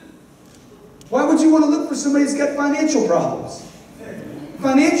 Why would you want to look for somebody that's got financial problems?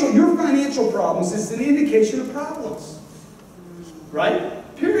 Your financial problems is an indication of problems. Right?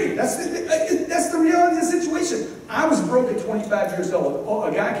 Period. That's the reality of the situation. I was broke at 25 years old.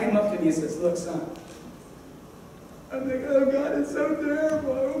 A guy came up to me and says, look, son. I'm like, oh God, it's so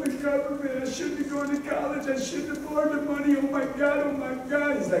terrible. I owe the government. I shouldn't be going to I shouldn't have borrowed the money. Oh my God, oh my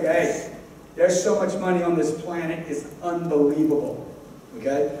God. He's like, hey, there's so much money on this planet, it's unbelievable.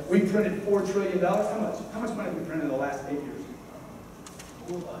 Okay? We printed $4 trillion. How much? How much money have we printed in the last 8 years?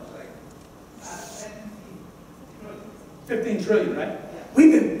 15 trillion, right?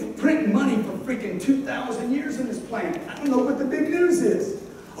 We've been printing money for freaking 2,000 years on this planet. I don't know what the big news is.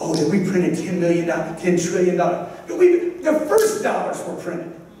 Oh, did we print $10 million, $10 trillion? The first dollars were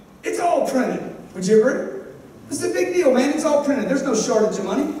printed. It's all printed. Would you agree? It's a big deal, man. It's all printed. There's no shortage of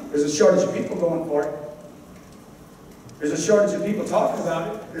money. There's a shortage of people going for it. There's a shortage of people talking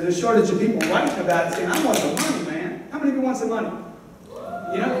about it. There's a shortage of people writing about it, saying, I want the money, man. How many of you want some money?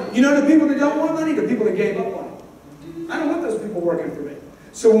 You know the people that don't want money? The people that gave up on it. I don't want those people working for me.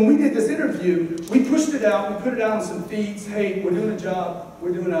 So when we did this interview, we pushed it out. We put it out on some feeds. Hey, we're doing a job.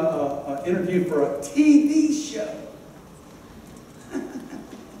 We're doing an interview for a TV show.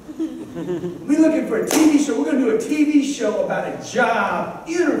 We're looking for a TV show. We're going to do a TV show about a job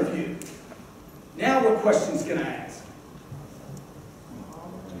interview. Now what questions can I ask?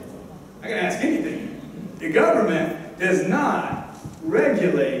 I can ask anything. The government does not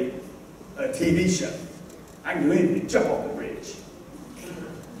regulate a TV show. I can do anything. Jump off the bridge.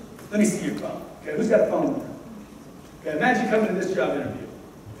 Let me see your phone. Okay, who's got a phone number? Okay, imagine coming to this job interview.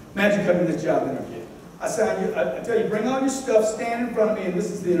 Imagine coming to this job interview. I tell you, bring all your stuff, stand in front of me, and this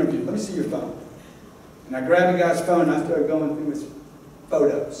is the interview. Let me see your phone. And I grabbed the guy's phone, and I started going through his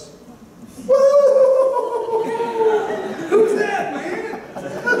photos. Woo! Who's that, man?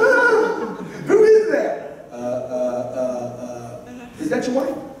 Who is that? Is that your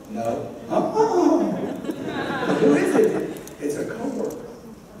wife? No. Oh. Who is it? It's a coworker.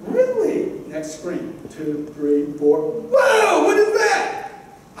 Really? Next screen. 2, 3, 4. Whoa! What is that?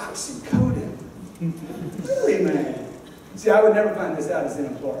 Oxycodone. Really, man? See, I would never find this out as an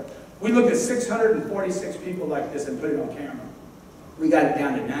employer. We looked at 646 people like this and put it on camera. We got it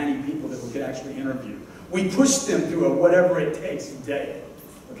down to 90 people that we could actually interview. We pushed them through a whatever it takes day.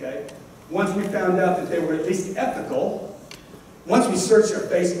 Okay? Once we found out that they were at least ethical, once we searched their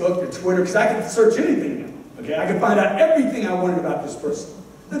Facebook, their Twitter, because I could search anything now. Okay? I could find out everything I wanted about this person.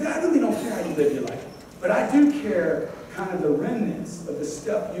 Look, I really don't care how you live your life, but I do care kind of the remnants of the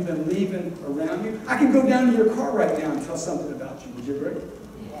stuff you've been leaving around you. I can go down to your car right now and tell something about you. Would you agree?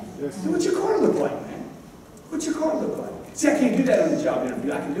 Yes. So what's your car look like, man? What's your car look like? See, I can't do that on the job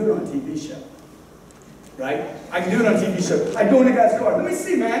interview. I can do it on a TV show. Right? I can do it on a TV show. I go in the guy's car. Let me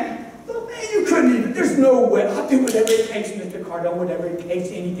see, man. Look, man, you couldn't even. There's no way. I'll do whatever it takes, Mr. Cardone, whatever it takes,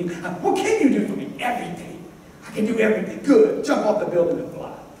 anything. What can you do for me? Everything. I can do everything. Good. Jump off the building and fly.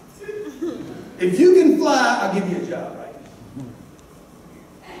 If you can fly, I'll give you a job, right?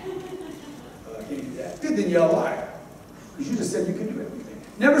 I can't do that. Good, then you're a liar. Because you just said you can do everything.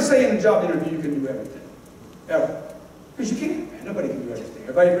 Never say in a job interview you can do everything. Ever. Because you can't, man. Nobody can do everything.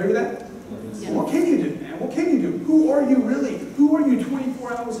 Everybody agree with that? Yeah. Well, what can you do, man? What can you do? Who are you really? Who are you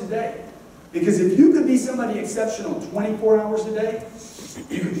 24 hours a day? Because if you could be somebody exceptional 24 hours a day,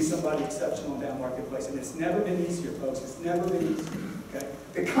 you could be somebody exceptional in that marketplace. And it's never been easier, folks. It's never been easier. Okay?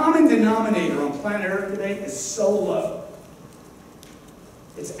 The common denominator on planet Earth today is so low.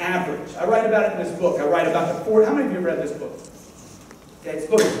 It's average. I write about it in this book. I write about the 4. How many of you have read this book? Okay, this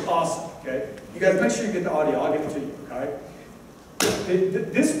book is awesome. Okay? You guys make sure you get the audio. I'll give it to you. Okay?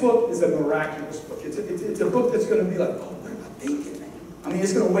 This book is a miraculous book. It's a book that's going to be like, oh, what am I thinking, man? I mean,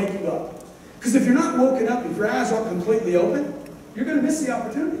 it's going to wake you up. Because if you're not woken up, if your eyes aren't completely open, you're going to miss the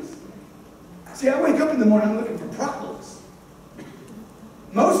opportunities. See, I wake up in the morning, I'm looking for problems.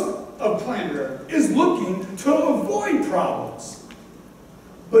 Most of planet Earth is looking to avoid problems.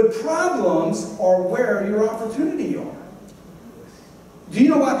 But problems are where your opportunity are. Do you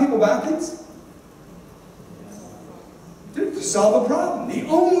know why people buy things? To solve a problem. The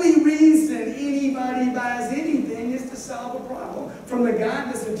only reason anybody buys anything is to solve a problem. From the guy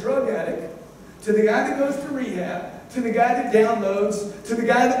that's a drug addict, to the guy that goes to rehab, to the guy that downloads, to the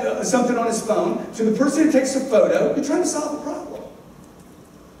guy that something on his phone, to the person who takes a photo, you're trying to solve a problem.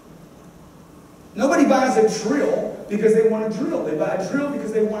 Nobody buys a drill because they want a drill. They buy a drill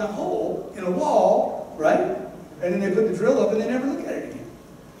because they want a hole in a wall, right? And then they put the drill up and they never look at it again.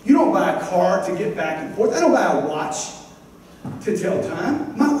 You don't buy a car to get back and forth. I don't buy a watch to tell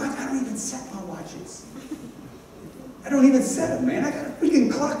time. My watch, I don't even set my watches. I don't even set them, man. I got a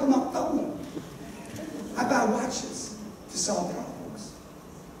freaking clock on my phone. I buy watches to solve problems.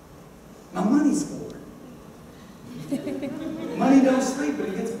 My money's bored. Money don't sleep, but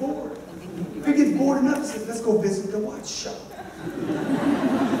it gets bored. If it gets bored enough, it says, let's go visit the watch shop.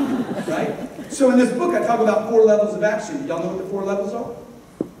 Right? So in this book, I talk about 4 levels of action. Y'all know what the 4 levels are?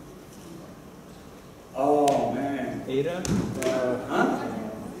 Oh, Ada? Huh?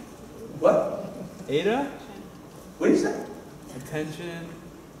 What? Ada? What do you say? Attention.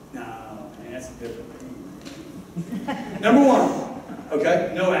 No, man, that's a different thing. Number one,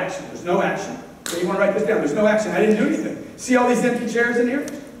 okay, no action. There's no action. So you want to write this down. There's no action. I didn't do anything. See all these empty chairs in here?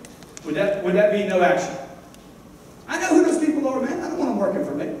 Would that be no action? I know who those people are, man. I don't want them working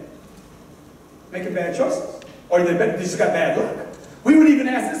for me. Making bad choices. Or they just got bad luck. We would even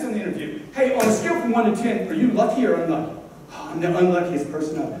ask this in the interview. Hey, on a scale from 1 to 10, are you lucky or unlucky? Oh, I'm the unluckiest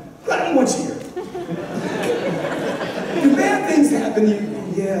person ever. I don't want you here. Do bad things happen to you?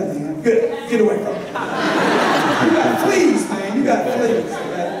 Yeah, man. Good. Get away from me. You got fleas, man. You got fleas.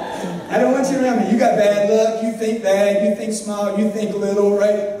 Okay? I don't want you around me. You got bad luck. You think bad. You think small. You think little,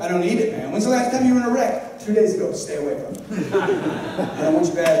 right? I don't need it, man. When's the last time you were in a wreck? 2 days ago. Stay away from me. I don't want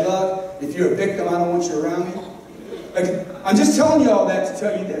your bad luck. If you're a victim, I don't want you around me. Like, I'm just telling you all that to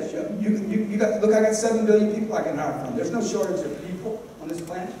tell you this. Look, I got 7 billion people I can hire from. There's no shortage of people on this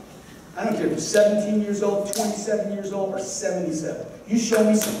planet. I don't care if you're 17 years old, 27 years old, or 77. You show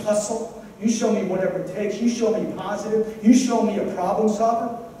me some hustle. You show me whatever it takes. You show me positive. You show me a problem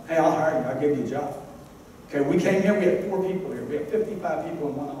solver. Hey, I'll hire you. I'll give you a job. Okay, we came here. We had 4 people here. We have 55 people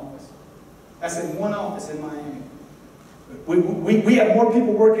in one office. That's in one office in Miami. We have more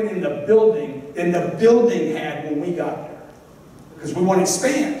people working in the building than the building had when we got there. Because we want to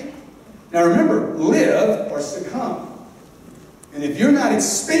expand. Now remember, live or succumb. And if you're not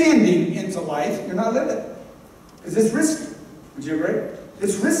expanding into life, you're not living. Because it's risky. Would you agree?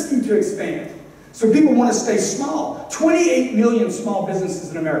 It's risky to expand. So people want to stay small. 28 million small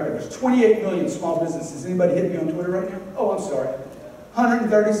businesses in America. There's 28 million small businesses. Anybody hit me on Twitter right now? Oh, I'm sorry.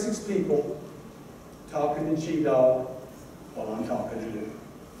 136 people talking to G-Dog while I'm talking to you.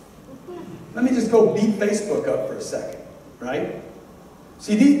 Let me just go beat Facebook up for a second, right?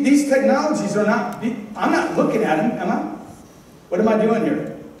 See, these technologies are not, I'm not looking at them, am I? What am I doing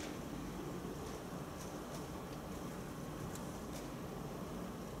here?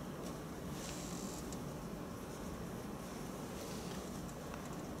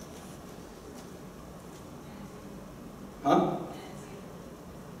 Huh?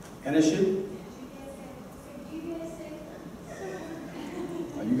 NSU?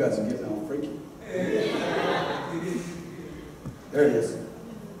 Oh, you guys are getting all freaky. There it is.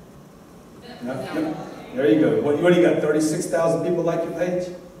 No. There you go. What do you got? 36,000 people like your page?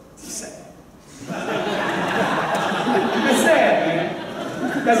 Sad. That's sad, man.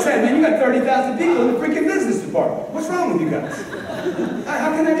 That's sad, man. You got 30,000 people in the freaking business department. What's wrong with you guys?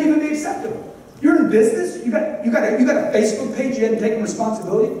 How can that even be acceptable? You're in business. You got a Facebook page you hadn't taken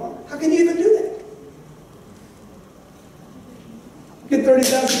responsibility for. How can you even do that? You get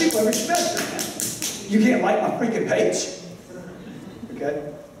 30,000 people every semester. You can't like my freaking page.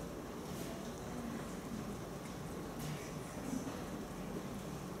 Okay.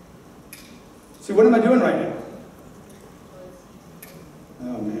 See, what am I doing right now?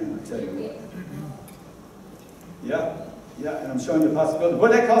 Oh, man, I tell you what. Yeah, and I'm showing you the possibility.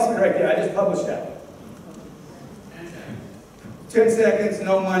 What did that cost me right there? I just published that. 10 seconds,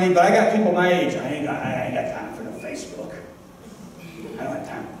 no money, but I got people my age. I ain't got time for no Facebook. I don't have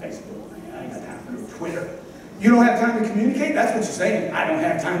time for Facebook, man. I ain't got time for no Twitter. You don't have time to communicate? That's what you're saying. I don't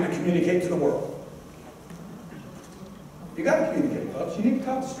have time to communicate to the world. You got to communicate, folks. You need to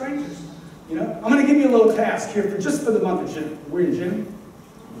talk to strangers. You know, I'm going to give you a little task here just for the month of June. We're in June?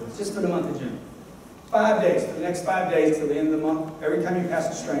 Just for the month of June. 5 days, for the next 5 days till the end of the month, every time you pass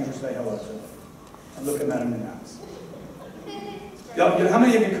a stranger, say hello to them. And look them at them in the eyes. How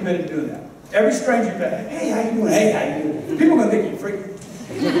many of you committed to doing that? Every stranger you pass, hey, how you doing? Hey, how you doing? People are going to think you're freaky.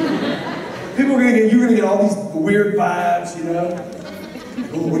 People are going to get, you're going to get all these weird vibes, you know.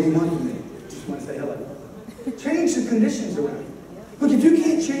 Oh, what do you want from me? Just want to say hello. Change the conditions around you. Look, if you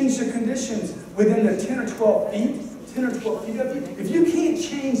can't change the conditions within the 10 or 12 feet of you, if you can't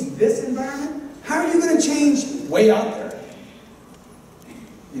change this environment, how are you going to change way out there?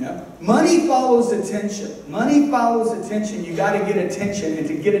 You know, money follows attention. Money follows attention. You got to get attention, and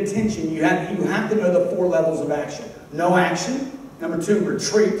to get attention, you have to know the 4 levels of action. No action. Number 2,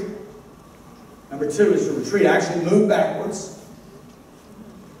 retreat. Number 2 is to retreat. Actually, move backwards.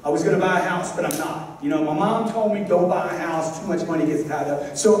 I was going to buy a house, but I'm not. You know, my mom told me don't buy a house. Too much money gets tied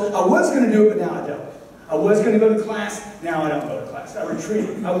up. So I was going to do it, but now I don't. I was going to go to class. Now I don't go to class. I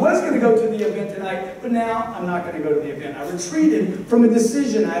retreated. I was going to go to the event tonight, but now I'm not going to go to the event. I retreated from a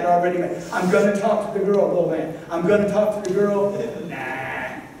decision I had already made. I'm going to talk to the girl, little man. I'm going to talk to the girl. Nah,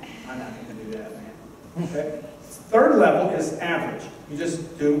 I'm not going to do that, man. Okay? 3rd level is average. You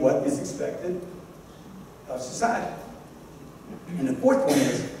just do what is expected of society. And the 4th one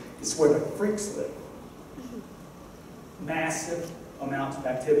is where the freaks live. massive amounts of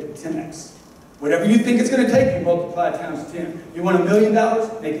activity, 10x. Whatever you think it's going to take, you multiply it times 10. You want $1 million?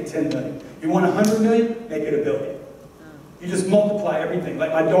 Make it 10 million. You want 100 million? Make it 1 billion. You just multiply everything.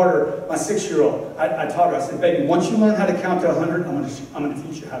 Like my daughter, my 6-year-old, I taught her, I said, baby, once you learn how to count to 100, I'm going to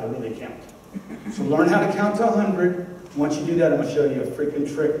teach you how to really count. So learn how to count to 100. Once you do that, I'm going to show you a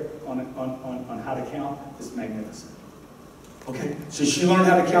freaking trick on how to count. It's magnificent. Okay? So she learned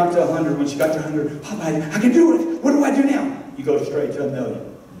how to count to 100. When she got to 100, Papa, I can do it. What do I do now? You go straight to 1 million.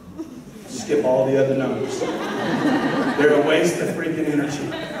 Skip all the other numbers. They're a waste of freaking energy.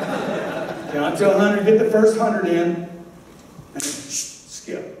 Count to 100, get the first 100 in, and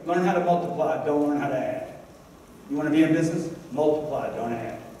skip. Learn how to multiply, don't learn how to add. You want to be in business? Multiply, don't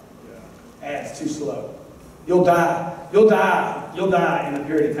add. Add's too slow. You'll die. You'll die. You'll die in the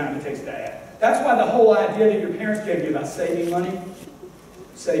period of time it takes to add. That's why the whole idea that your parents gave you about saving money,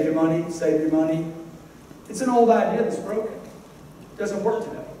 save your money, save your money, it's an old idea that's broken. It doesn't work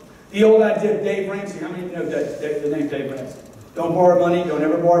today. The old idea of Dave Ramsey, how many of you know the name Dave Ramsey? Don't borrow money, don't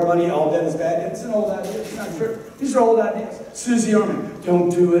ever borrow money, all debt is bad. It's an old idea, it's not true. These are old ideas. Susie Orman, don't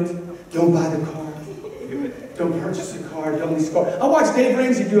do it, don't buy the car, don't purchase a car, don't lease a car. I watched Dave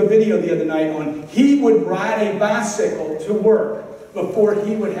Ramsey do a video the other night on he would ride a bicycle to work before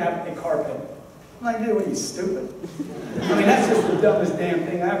he would have a car payment. I'm like, dude, what are you, stupid? I mean, that's just the dumbest damn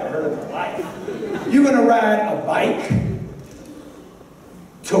thing I ever heard in my life. You're gonna ride a bike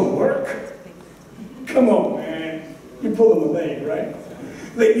to work? Come on, man. You're pulling the leg, right?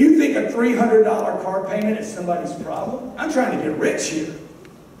 Like, you think a $300 car payment is somebody's problem? I'm trying to get rich here.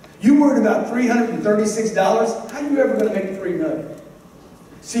 You worried about $336? How are you ever going to make $3 million?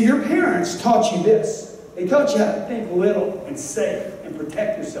 See, your parents taught you this. They taught you how to think little and save and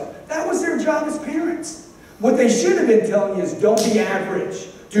protect yourself. That was their job as parents. What they should have been telling you is don't be average.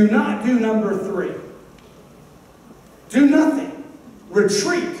 Do not do number 3. Do nothing.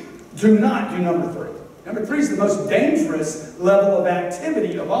 Retreat. Do not do number 3. Number 3 is the most dangerous level of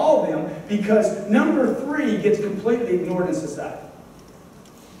activity of all of them because number 3 gets completely ignored in society.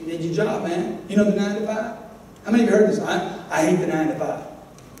 You did your job, man. You know the 9 to 5? How many of you heard this? I hate the 9 to 5.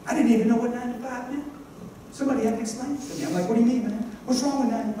 I didn't even know what 9 to 5 meant. Somebody had to explain it to me. I'm like, what do you mean, man? What's wrong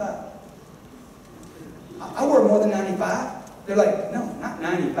with 9 to 5? I work more than 95. They're like, no, not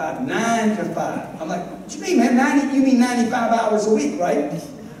 95, 9 to 5. I'm like, what you mean, man? You mean 95 hours a week, right?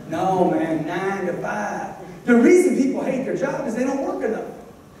 No, man, 9 to 5. The reason people hate their job is they don't work enough.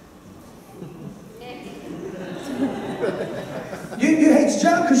 You hate your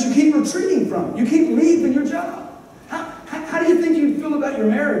job because you keep retreating from it. You keep leaving your job. How do you think you feel about your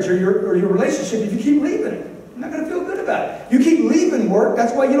marriage or your relationship if you keep leaving it? You're not going to feel good about it. You keep leaving work,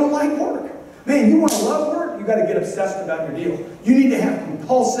 that's why you don't like work. Man, you want to love work, you got to get obsessed about your deal. You need to have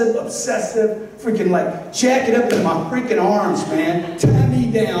compulsive, obsessive, freaking like, jack it up in my freaking arms, man. Tie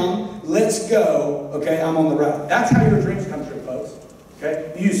me down, let's go. Okay, I'm on the road. That's how your dreams come true, folks.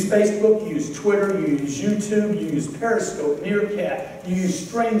 Okay? You use Facebook, you use Twitter, you use YouTube, you use Periscope, Meerkat, you use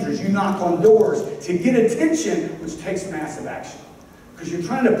strangers, you knock on doors to get attention, which takes massive action. Because you're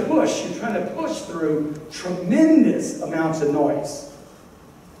trying to push through tremendous amounts of noise.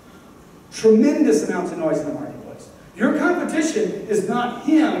 Tremendous amounts of noise in the marketplace. Your competition is not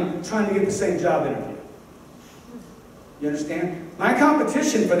him trying to get the same job interview. You understand? My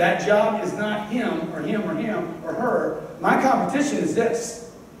competition for that job is not him or him or him or her. My competition is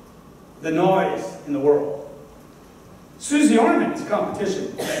this. The noise in the world. Susie Orman's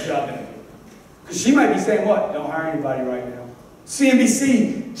competition for that job interview. Because she might be saying, what? Don't hire anybody right now.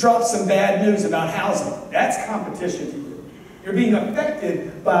 CNBC dropped some bad news about housing. That's competition to you. You're being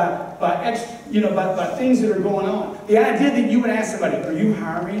affected by things that are going on. The idea that you would ask somebody, are you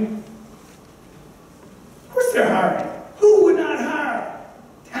hiring? Of course they're hiring. Who would not hire?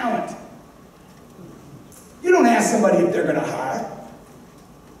 Talent. You don't ask somebody if they're going to hire.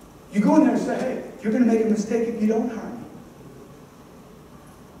 You go in there and say, hey, you're going to make a mistake if you don't hire me.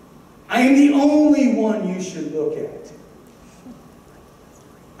 I am the only one you should look at.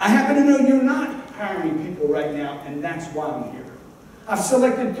 I happen to know you're not hiring people right now, and that's why I'm here. I've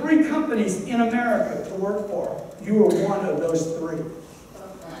selected 3 companies in America to work for. You are one of those 3.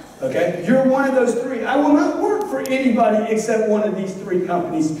 Okay? You're one of those 3. I will not work for anybody except one of these 3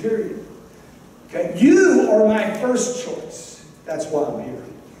 companies, period. Okay? You are my first choice. That's why I'm here.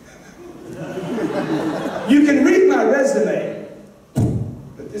 You can read my resume,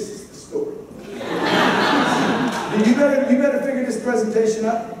 but this is the story. You better figure this presentation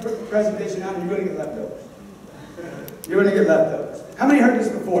out, and you're going to get leftovers. You're going to get leftovers. How many heard this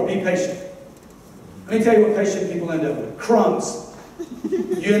before? Be patient. Let me tell you what patient people end up with. Crumbs.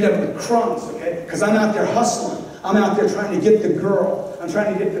 You end up with crumbs, okay? Because I'm out there hustling. I'm out there trying to get the girl. I'm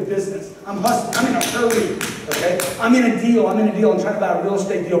trying to get the business. I'm hustling. I'm in a hurry, okay? I'm in a deal. I'm trying to buy a real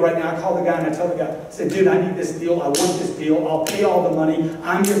estate deal right now. I call the guy and I tell the guy, I said, dude, I need this deal. I want this deal. I'll pay all the money.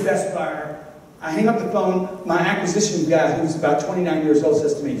 I'm your best buyer. I hang up the phone. My acquisition guy, who's about 29 years old,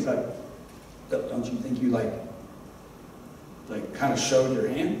 says to me, he's like, don't you think you like kind of showed your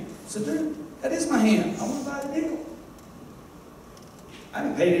hand? I said, dude, that is my hand. I want to buy the deal. I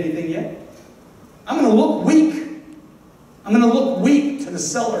haven't paid anything yet. I'm going to look weak. I'm going to look weak to the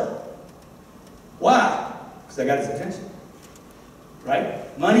seller. Why? Because I got his attention.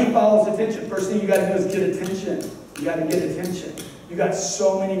 Right? Money follows attention. First thing you got to do is get attention. You got to get attention. You got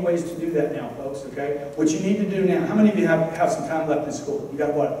so many ways to do that now, folks, okay? What you need to do now, how many of you have some time left in school? You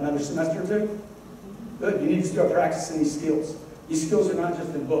got what, another semester or two? Good. You need to start practicing these skills. These skills are not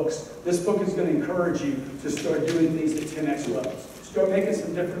just in books. This book is going to encourage you to start doing things at 10x levels. Start making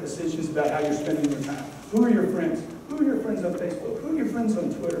some different decisions about how you're spending your time. Who are your friends? Who are your friends on Facebook? Who are your friends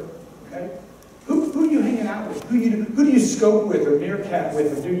on Twitter? Okay? Who are you hanging out with? Who do you scope with or meerkat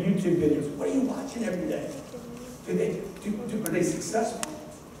with or do YouTube videos? What are you watching every day? Are they successful?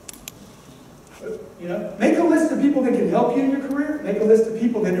 You know, make a list of people that can help you in your career. Make a list of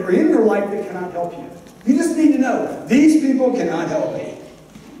people that are in your life that cannot help you. You just need to know, these people cannot help me.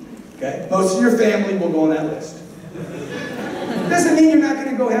 Okay? Most of your family will go on that list. Doesn't mean you're not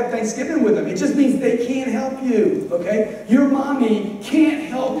going to go have Thanksgiving with them. It just means they can't help you. Okay? Your mommy can't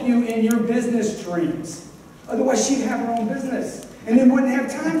help you in your business dreams. Otherwise, she'd have her own business and then wouldn't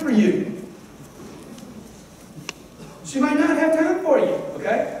have time for you. She might not have time for you,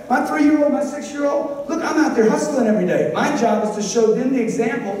 okay? My 3-year-old, my 6-year-old, look, I'm out there hustling every day. My job is to show them the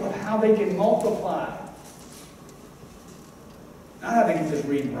example of how they can multiply. Not how they can just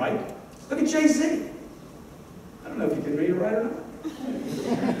read and write. Look at Jay-Z. I don't know if you can read or write or not.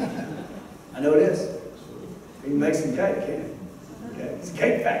 I know it is. He can make some cake, can't he? Okay? It's a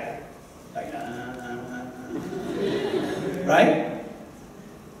cake factory. Like, right?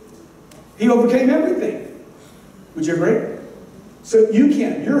 He overcame everything. Would you agree? So you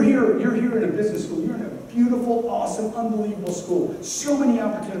can. You're here in a business school. You're in a beautiful, awesome, unbelievable school. So many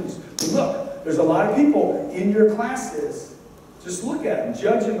opportunities. But look, there's a lot of people in your classes. Just look at them.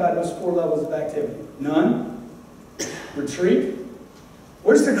 Judge them by those 4 levels of activity. None. Retreat.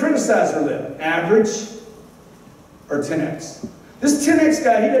 Where's the criticizer live? Average or 10x? This 10x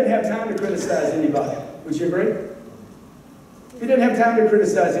guy, he doesn't have time to criticize anybody. Would you agree? He doesn't have time to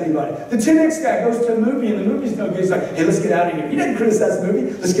criticize anybody. The 10x guy goes to a movie and the movie's no good. He's like, hey, let's get out of here. He doesn't criticize the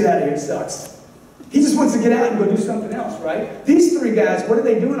movie. Let's get out of here. It sucks. He just wants to get out and go do something else, right? These 3 guys, what are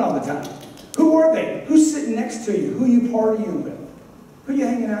they doing all the time? Who are they? Who's sitting next to you? Who are you partying with? Who are you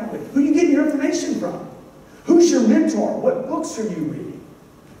hanging out with? Who are you getting your information from? Who's your mentor? What books are you reading?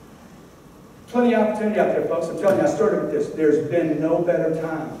 Plenty of opportunity out there, folks. I'm telling you, I started with this. There's been no better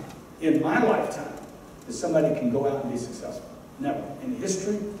time in my lifetime that somebody can go out and be successful. Never. In the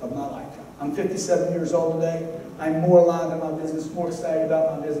history of my lifetime. I'm 57 years old today. I'm more alive in my business, more excited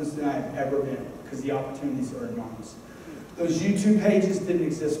about my business than I have ever been because the opportunities are enormous. Those YouTube pages didn't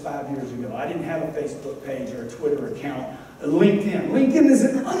exist 5 years ago. I didn't have a Facebook page or a Twitter account. LinkedIn. LinkedIn is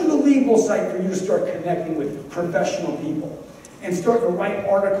an unbelievable site for you to start connecting with professional people and start to write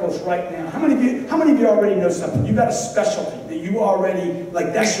articles right now. How many of you already know something? You got a specialty that you already,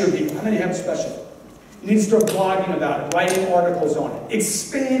 like that's your deal. How many have a specialty? You need to start blogging about it, writing articles on it,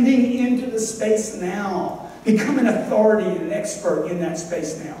 expanding into the space now. Become an authority and an expert in that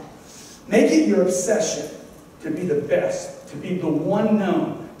space now. Make it your obsession to be the best, to be the one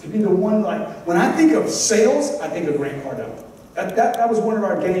known, to be the one like. When I think of sales, I think of Grant Cardone. That was one of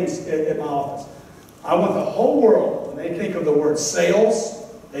our games at my office. I want the whole world, when they think of the word sales,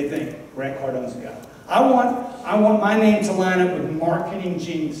 they think Grant Cardone's the guy. I want my name to line up with marketing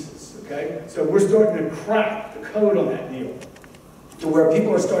geniuses. Okay? So we're starting to crack the code on that deal to where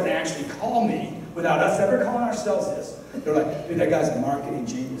people are starting to actually call me without us ever calling ourselves this. They're like, dude, that guy's a marketing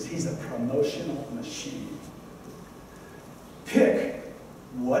genius. He's a promotional machine. Pick,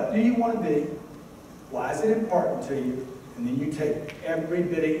 what do you want to be? Why is it important to you? And then you take every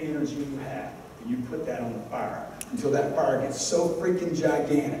bit of energy you have and you put that on the fire until that fire gets so freaking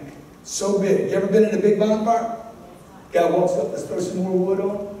gigantic, so big. You ever been in a big bonfire? Guy walks up, let's throw some more wood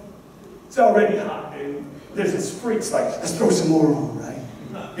on. It's already hot, dude. There's this freaks like, let's throw some more on, right?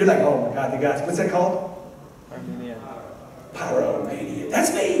 You're like, oh my God, the guys, what's that called? Pyromania.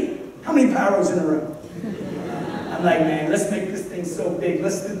 That's me. How many pyros in a room? I'm like, man, let's make this thing so big.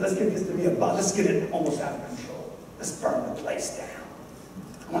 Let's get this to be let's get it almost out of control. Let's burn the place down.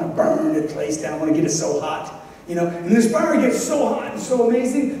 I want to burn the place down. I want to get it so hot. You know, and this fire gets so hot and so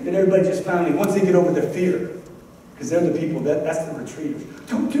amazing that everybody just finally, once they get over their fear, Because they're the people, that's the retrievers.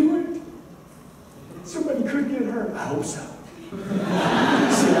 Don't do it. Somebody could get hurt. I hope so.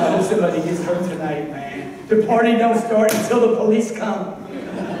 See, I hope somebody gets hurt tonight, man. The party don't start until the police come.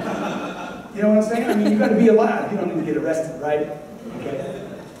 You know what I'm saying? I mean, you got to be alive. You don't need to get arrested, right?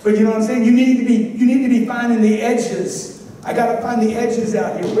 Okay. But you know what I'm saying? You need to be finding the edges. I got to find the edges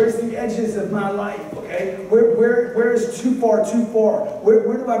out here. Where's the edges of my life? Okay. Where is too far?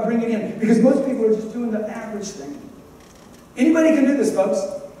 Where do I bring it in? Because most people are just doing the average thing. Anybody can do this, folks.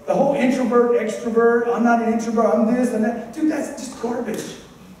 The whole introvert, extrovert, I'm not an introvert, I'm this and that. Dude, that's just garbage.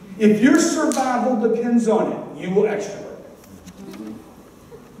 If your survival depends on it, you will extrovert.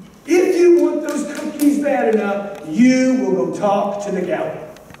 If you want those cookies bad enough, you will go talk to the gallery.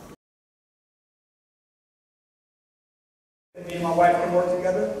 Me and my wife can work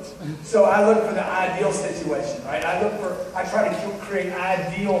together. So I look for the ideal situation, right? I try to create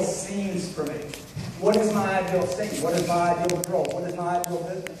ideal scenes for me. What is my ideal scene? What is my ideal girl? What is my ideal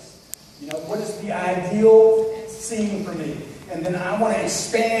business? You know, what is the ideal scene for me? And then I want to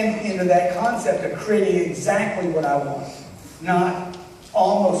expand into that concept of creating exactly what I want, not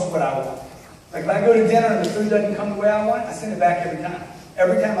almost what I want. Like if I go to dinner and the food doesn't come the way I want, I send it back every time.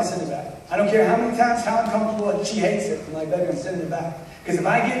 Every time I send it back. I don't care how many times, how uncomfortable she hates it. I'm like, baby, I'm sending it back. Because if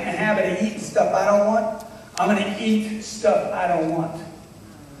I get in the habit of eating stuff I don't want, I'm going to eat stuff I don't want.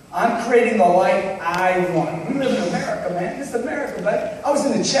 I'm creating the life I want. We live in America, man. This is America, buddy. I was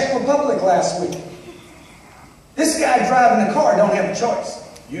in the Czech Republic last week. This guy driving the car don't have a choice.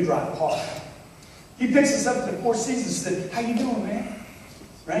 You drive a car. He picks us up at the Four Seasons and said, how you doing, man?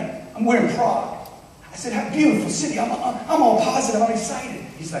 Right? I'm wearing Prague. I said, how beautiful city. I'm all positive. I'm excited.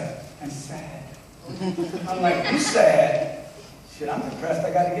 He's like, I'm sad. I'm like, you sad? Shit, I'm depressed.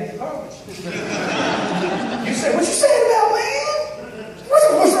 I got to get the car with you. You say, what you saying about, man?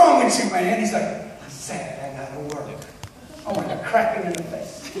 What's wrong with you, man? He's like, I'm sad. I got to work. I want to crack him in the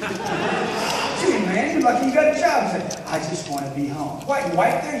face. Gee, man, you're lucky you got a job. He's like, I just want to be home. What, your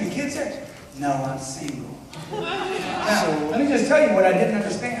wife there? Your kids there? No, I'm single. Now, let me just tell you what I didn't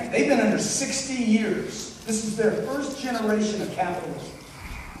understand. They've been under 60 years. This is their first generation of capitalism,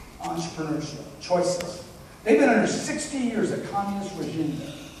 entrepreneurship, choices. They've been under 60 years of communist regime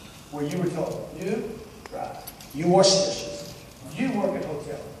where you were told, you drive, you wash dishes, you work at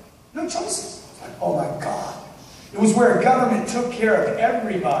hotel. No choices. It's like, oh my God. It was where a government took care of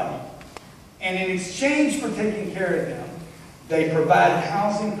everybody. And in exchange for taking care of them, they provided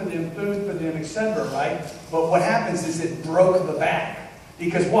housing for them, food for them, etc., right? But what happens is it broke the back.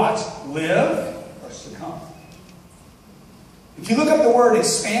 Because watch, live or succumb. If you look up the word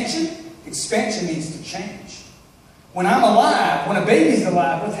expansion, expansion means to change. When I'm alive, when a baby's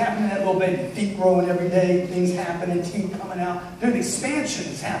alive, what's happening to that little baby? Feet growing every day, things happening, teeth coming out. Dude, expansion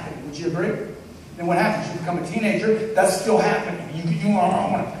is happening. Would you agree? And what happens? You become a teenager, that's still happening.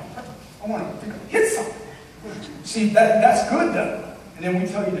 I want to hit something. See, that's good though. And then we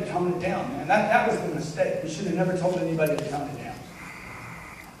tell you to tone it down, man. That was the mistake. We should have never told anybody to tone it down.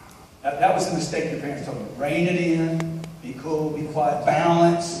 That was the mistake your parents told you. Rein it in, be cool, be quiet,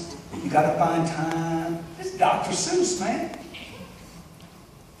 balance. You got to find time. It's Dr. Seuss, man.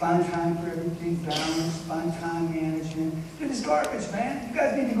 Find time for everything, balance, find time management. Dude, it's garbage, man. You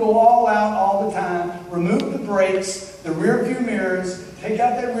guys need to go all out all the time. Remove the brakes, the rear view mirrors. Take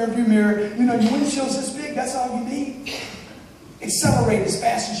out that rear view mirror. You know, your windshield's this big. That's all you need. Accelerate as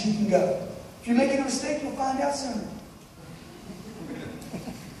fast as you can go. If you're making a mistake, you'll find out sooner.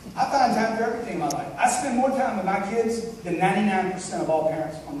 I find time for everything in my life. I spend more time with my kids than 99% of all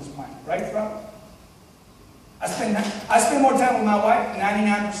parents on this planet. Right, Rob? I spend more time with my wife than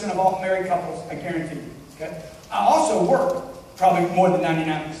 99% of all married couples, I guarantee you. Okay? I also work probably more than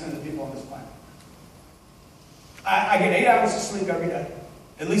 99% of the people on this planet. I get 8 hours of sleep every day.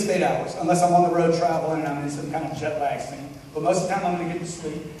 At least 8 hours. Unless I'm on the road traveling and I'm in some kind of jet lag thing. But most of the time I'm going to get to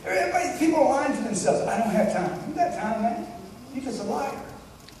sleep. People are lying to themselves. I don't have time. You got time, man. You're just a liar.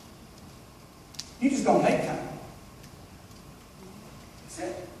 You just don't make time. That's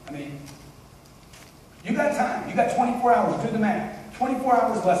it. I mean, you got time. You got 24 hours. Do the math. 24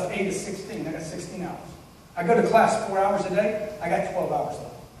 hours less 8 is 16. I got 16 hours. I go to class 4 hours a day. I got 12 hours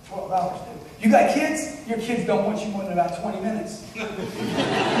left. 12 hours, dude. You got kids? Your kids don't want you more than about 20 minutes.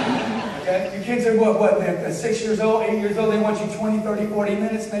 Okay? Your kids are what? They're 6 years old, 8 years old. They want you 20, 30, 40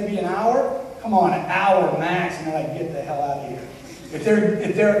 minutes, maybe an hour. Come on, an hour max, and they're like, get the hell out of here. If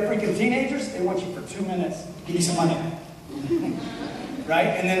they're freaking teenagers, they want you for 2 minutes. Give me some money. Right?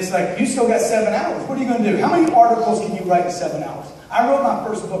 And then it's like, you still got 7 hours. What are you going to do? How many articles can you write in 7 hours? I wrote my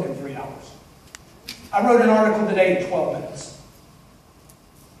first book in 3 hours. I wrote an article today in 12 minutes.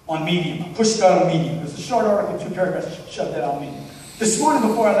 on Medium. I pushed it out on Medium. It was a short article, 2 paragraphs, shoved that on Medium. This morning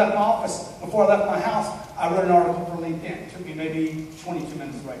before I left my office, before I left my house, I wrote an article for LinkedIn. It took me maybe 22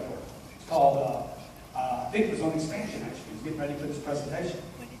 minutes to write the article. It's called, I think it was on expansion actually. I was getting ready for this presentation.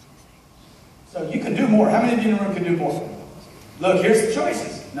 So you can do more. How many of you in the room can do more? Look, here's the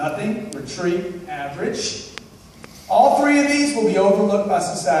choices. Nothing, retreat, average. All 3 of these will be overlooked by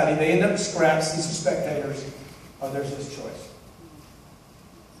society. They end up as scraps. These are spectators. Or there's this choice.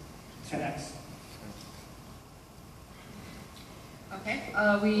 10x. Okay,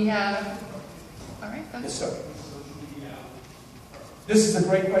 we have, all right, go ahead. Yes, sir. This is a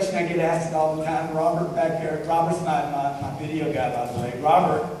great question. I get asked it all the time. Robert back there. Robert's my video guy, by the way.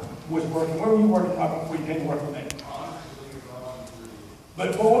 Robert was working. Where were you working, Robert, before you came to work with me?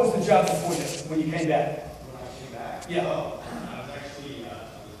 But what was the job before this, when you came back? When I came back? Yeah. I was actually working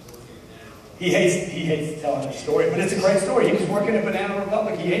at He hates telling the story, but it's a great story. He was working at Banana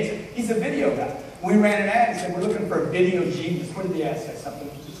Republic. He hates it. He's a video guy. We ran an ad and said, we're looking for a video genius. What did the ad say? Something?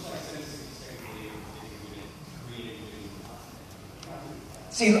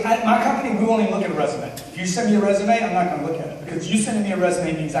 See, at my company, we won't even look at a resume. If you send me a resume, I'm not going to look at it. Because you sending me a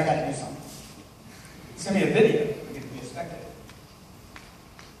resume means I got to do something. Send me a video, I get to be a spectator.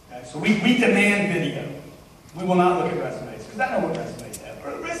 Okay? So we demand video. We will not look at resumes. Because I know what resumes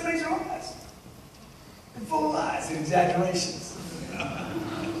have. Resumes are lies. They're full of lies and exaggerations.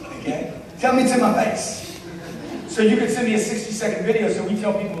 Okay? Tell me to my face. So you could send me a 60-second video. So we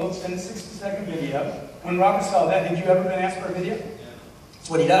tell people, look, send a 60-second video. When Robert saw that, did you ever been asked for a video? That's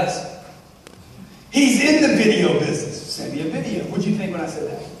what he does. He's in the video business. Send me a video. What'd you think when I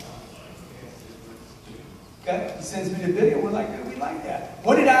said that? Okay? He sends me the video. We're like, we like that.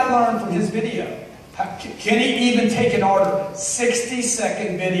 What did I learn from his video? Can he even take an order?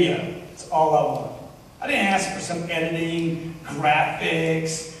 60-second video. That's all I want. I didn't ask for some editing,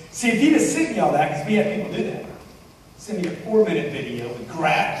 graphics. See, if he'd have sent me all that, because we have people do that. Send me a 4-minute video with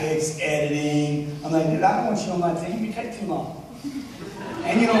graphics, editing. I'm like, dude, I don't want you on my team. You take too long.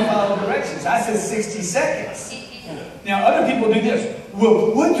 And you don't follow directions. I said 60 seconds. Now, other people do this.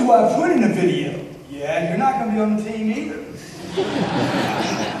 Well, what do I put in a video? Yeah, you're not going to be on the team either.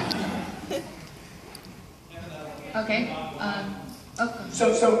 Okay, okay.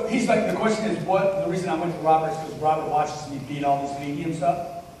 So he's like, the question is what? The reason I went to Robert is because Robert watches me beat all this medium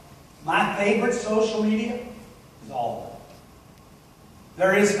stuff. My favorite social media is all of them.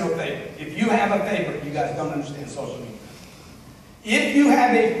 There is no favorite. If you have a favorite, you guys don't understand social media. If you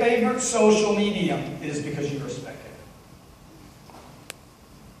have a favorite social medium, it is because you're a spectator.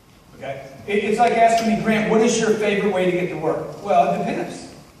 Okay? It's like asking me, Grant, what is your favorite way to get to work? Well, it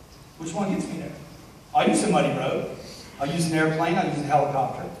depends. Which one gets me there? I'll use a muddy road. I'll use an airplane. I'll use a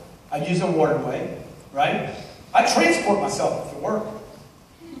helicopter. I'll use a waterway. Right? I transport myself to work.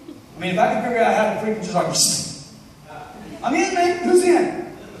 I mean, if I could figure out how to freaking just like, I'm in, man. Who's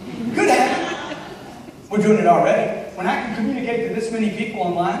in? Good at it. We're doing it already. When I can communicate to this many people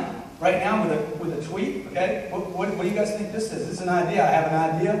online right now with a tweet, okay? What do you guys think this is? This is an idea. I have an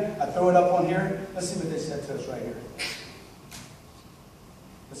idea. I throw it up on here. Let's see what they said to us right here.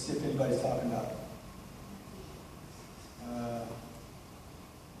 Let's see if anybody's talking about it.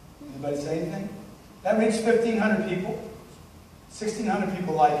 Anybody say anything? That reached 1,500 people. 1,600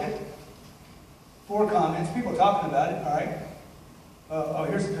 people like it. 4 comments. People talking about it. All right. Oh,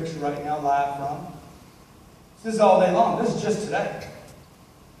 here's a picture right now, live from. This is all day long. This is just today.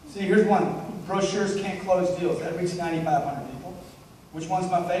 See, here's one. Brochures can't close deals. That reached 9,500 people. Which one's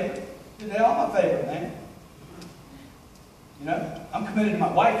my favorite? Dude, they're all my favorite, man. You know, I'm committed to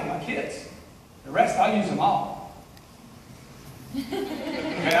my wife and my kids. The rest, I'll use them all.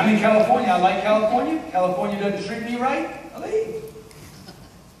 Okay, I'm in California. I like California. California doesn't treat me right. I leave.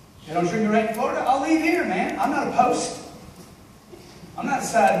 They don't treat me right in Florida. I'll leave here, man. I'm not a post. I'm not a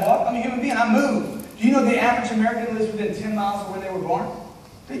sidewalk. I'm a human being. I move. Do you know the average American lives within 10 miles of where they were born?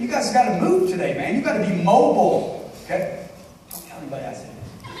 You guys got to move today, man. You got to be mobile. Okay? Don't tell anybody I said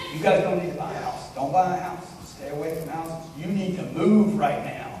it. You guys don't need to buy a house. Don't buy a house. Stay away from houses. You need to move right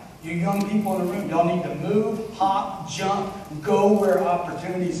now. You young people in the room, y'all need to move, hop, jump, go where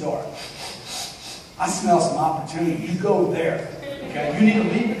opportunities are. I smell some opportunity. You go there. Okay? You need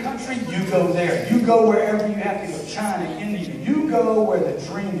to leave the country, you go there. You go wherever you have to go. China, India. You go where the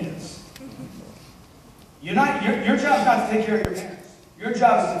dream is. Your job's not to take care of your parents. Your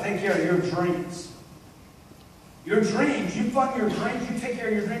job is to take care of your dreams. Your dreams, you fund your dreams, you take care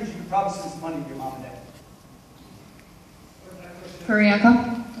of your dreams, you can probably send some money to your mom and dad.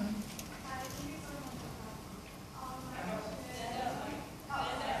 Kuriako?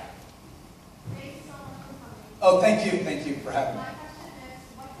 Oh, thank you for having me. My question is,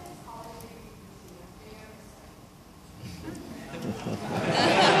 what does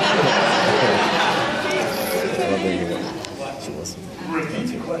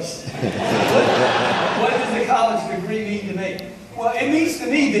it means to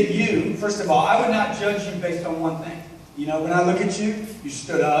me that you, first of all, I would not judge you based on one thing. You know, when I look at you, you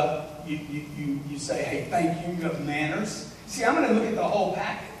stood up, you say, hey, thank you, you have manners. See, I'm going to look at the whole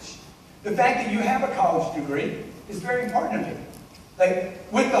package. The fact that you have a college degree is very important to me.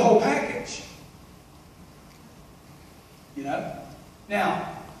 Like, with the whole package. You know? Now,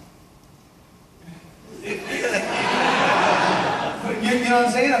 you know what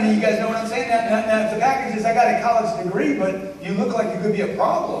I'm saying? I mean, you guys know what I'm saying? Now, if the package is, I got a college degree, but you look like you could be a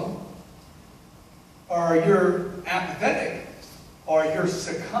problem, or you're apathetic, or you've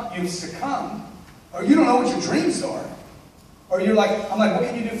succumbed, or you don't know what your dreams are, or you're like, I'm like, what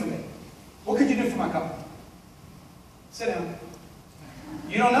can you do for me? What could you do for my company? Sit down.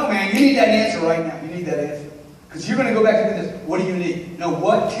 You don't know, man. You need that answer right now. You need that answer. Because you're going to go back and do this. What do you need? No,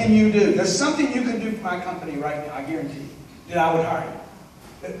 what can you do? There's something you can do for my company right now, I guarantee you, that I would hire you.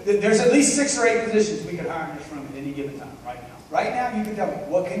 There's at least 6 or 8 positions we could hire in this room at any given time, right now. Right now, you can tell me,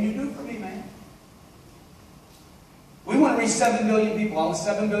 what can you do for me, man? We want to reach 7 billion people. I want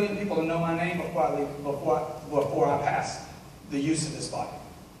 7 billion people to know my name before I pass the use of this body.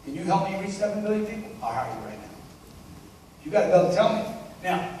 Can you help me reach 7 billion people? I'll hire you right now. You got to be able to tell me.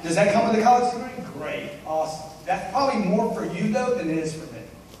 Now, does that come with a college degree? Great. Awesome. That's probably more for you, though, than it is for me.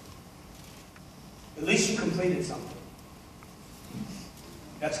 At least you completed something.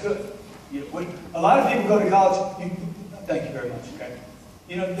 That's good. A lot of people go to college. Thank you very much. Okay.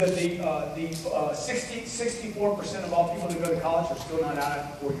 You know, the 64% of all people that go to college are still not out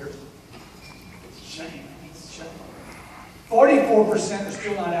after 4 years. It's a shame. It's a shame. 44% are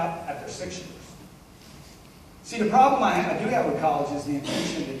still not out after 6 years. See, the problem I do have with college is the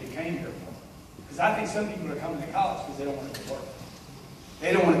intention that you came here for. Because I think some people are coming to college because they don't want to go work.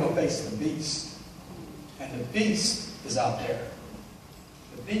 They don't want to go face the beast. And the beast is out there.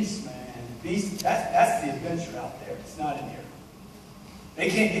 The beast, man. The beast, that's the adventure out there. It's not in here. They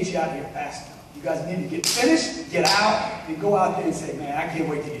can't get you out of here fast enough. You guys need to get finished, get out, and go out there and say, man, I can't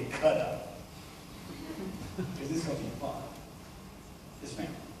wait to get cut up. Because this is going to be fun. Yes, ma'am.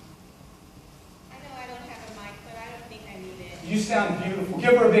 I know I don't have a mic, but I don't think I need it. You sound beautiful.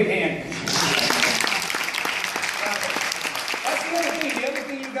 Give her a big hand. That's the other thing. The other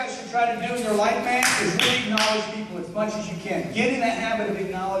thing you guys should try to do in your life, man, is really acknowledge people as much as you can. Get in the habit of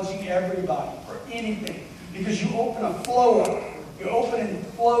acknowledging everybody for anything. Because you open a flow up. You open and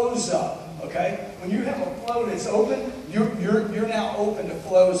flows up. Okay? When you have a flow that's open, you're now open to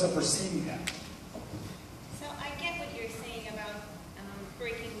flows of receiving that. So I get what you're saying about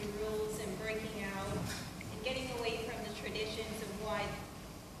breaking the rules and breaking out and getting away from the traditions of what,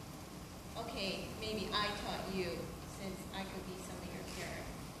 okay, maybe I taught you since I could be some of your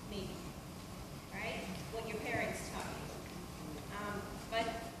parents, maybe, right? What your parents taught you. But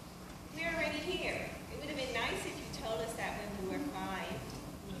we're already here. It would have been nice if you told us that when we were 5.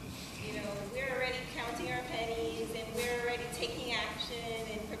 You know, we're already counting our pennies and we're already taking action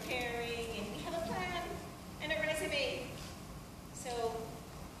and preparing and we have a plan and a resume. So,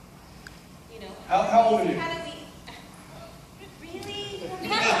 you know. How old are you? How do we, really?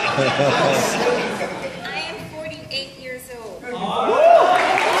 I am 48 years old.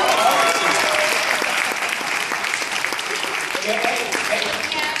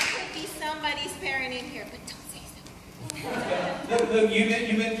 Yeah, could be somebody's parent in here, but don't say so. Look,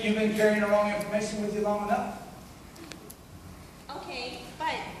 you've been carrying the wrong information with you long enough. Okay,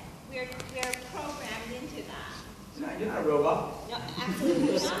 but we're programmed into that. You're not a robot. No,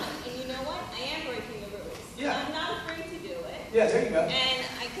 absolutely not. And you know what? I am breaking the rules. Yeah. I'm not afraid to do it. Yeah, there you go. And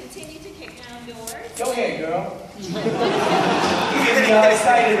I continue to kick down doors. Go ahead, girl. You're getting all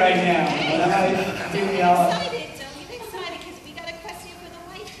excited right now. Don't get excited because we got a question for the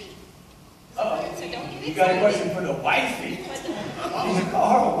wifey. Uh-oh. So don't get excited. You got a question for the wifey? Did you call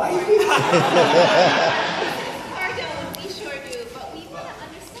her a wifey? Cardone, we sure do. But we want to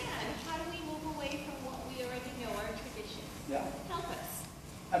understand, how do we move away from what we already know, our traditions? Yeah. Help us.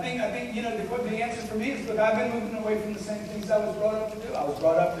 I think you know, the answer for me is, look, I've been moving away from the same things I was brought up to do. I was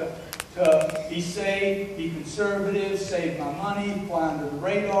brought up to be safe, be conservative, save my money, fly under the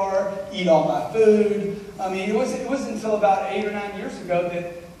radar, eat all my food. I mean, it wasn't until about 8 or 9 years ago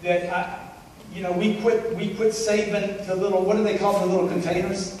that we quit saving the little, what do they call the little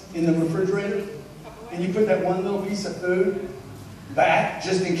containers in the refrigerator? And you put that one little piece of food back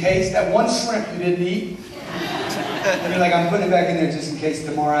just in case, that one shrimp you didn't eat. And you're like, I'm putting it back in there just in case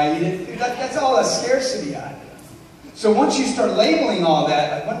tomorrow I eat it. That's all a scarcity idea. So once you start labeling all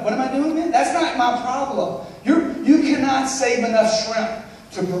that, like, what am I doing, man? That's not my problem. You cannot save enough shrimp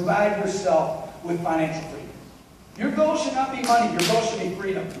to provide yourself with financial freedom. Your goal should not be money. Your goal should be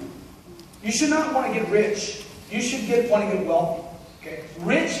freedom. You should not want to get rich. You should want to get wealthy.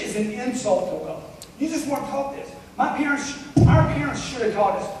 is an insult to wealth. You just weren't taught this. Our parents should have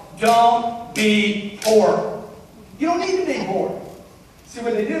taught us, don't be poor. You don't need to be poor. See,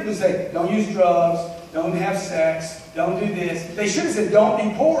 what they did was say, don't use drugs, don't have sex, don't do this. They should have said, don't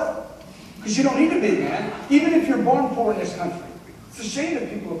be poor. Because you don't need to be, man. Even if you're born poor in this country. It's a shame that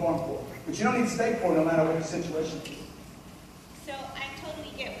people are born poor. But you don't need to stay poor no matter what the situation is. So I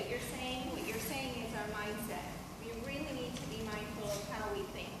totally get what you're saying. What you're saying is our mindset. We really need to be mindful of how we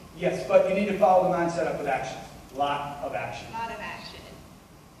think. Yes, but you need to follow the mindset up with action. A lot of action. A lot of action.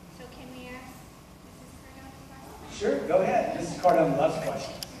 So can we ask Mrs. Cardone a question? Sure, go ahead. Mrs. Cardone loves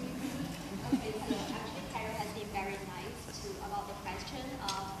questions. Okay, so actually Carol has been very nice about the question.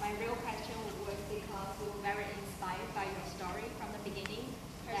 My real question was because we were very inspired by your story from the beginning.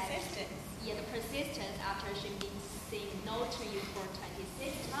 Persistence. Yeah, the persistence after she's been saying no to you for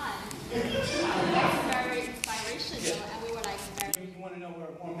 26 times. That's very inspirational, and we were like very... You want to know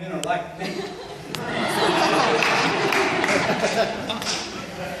where more men are like me?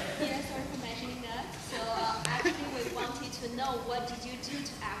 Yeah, sorry for mentioning that. So actually we wanted to know what did you do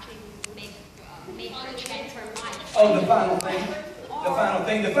to actually make her change her mind? Oh, the final thing. The final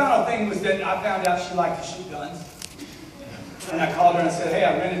thing. The final thing was that I found out she liked to shoot guns. And I called her and I said, hey,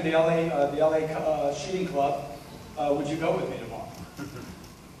 I rented the LA shooting club. Would you go with me tomorrow?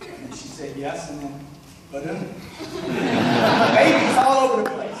 And she said yes, and then, ba-doom. Babies all over the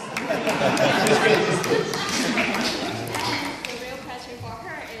place. The real question for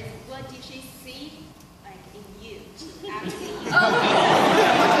her is, what did she see like in you to actually...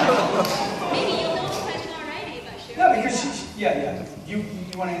 Maybe you know the question already, but sure. No, because yeah. You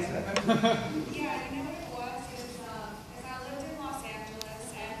want to answer that, maybe? Yeah, you know what it was? Is I lived in Los Angeles,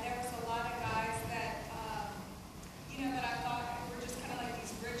 and there was a lot of guys that, that I thought were just kind of like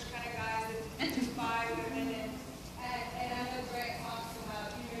these rich kind of guys that just buy women, and I know Greg talks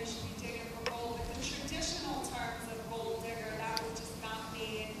about, you should be digging for gold, but the traditional terms of gold digger, that was just not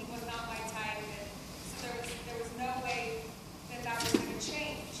me, and he was not my type, and so there was no way that was going to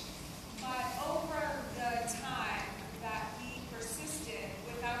change. But over the time that he persisted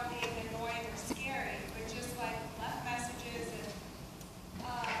without being annoying or scary, but just like left messages and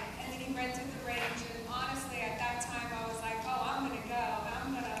then he rented the range, and honestly at that time I was like, oh, I'm gonna go.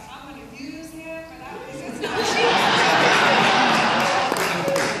 I'm gonna use him, but it's not cheap.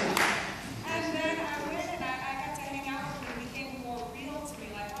 And then I went and I got to hang out with him, and he became more real to me,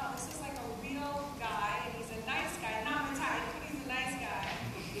 like, wow, this is like a real guy, and he's a nice guy, not my type, but he's a nice guy.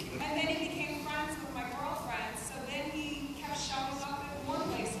 And then he became friends with my girlfriend, so then he kept showing up at more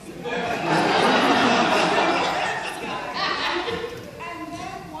places. And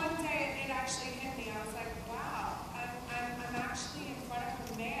then one day it actually hit me. I was like, wow, I'm actually in front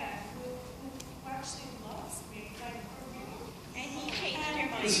of a man who actually loves me, like for real. And he changed your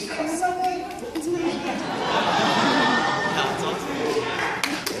mind. Is she coming somewhere?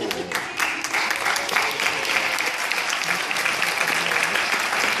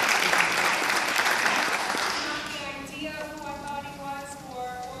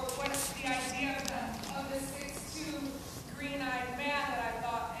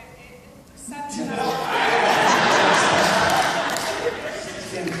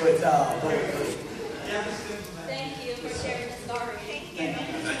 Thank you for sharing the story.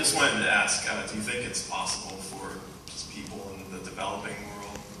 I just wanted to ask, do you think it's possible for just people in the developing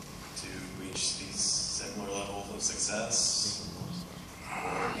world to reach these similar levels of success?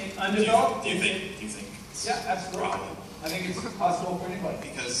 Undeveloped? Do you think it's Yeah, absolutely. probably? I think it's possible for anybody.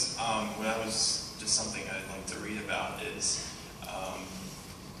 Because when I was, just something I'd like to read about is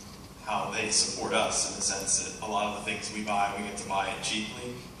how they support us in the sense that a lot of the things we buy, we get to buy it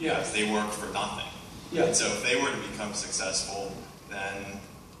cheaply because they work for nothing. Yeah. And so if they were to become successful, then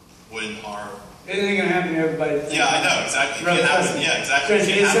wouldn't our... It ain't going to happen to everybody. Yeah, I know, exactly. It can't happen. Yeah, exactly. Because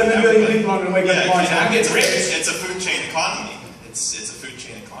It can't 7 happen to billion everybody. people are going to wake up tomorrow and say, I'm getting rich. It's a food chain economy. It's a food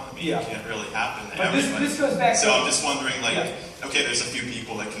chain economy. Yeah. It can't really happen to But everybody. this goes back so to... I'm just wondering, like, Yeah. okay, there's a few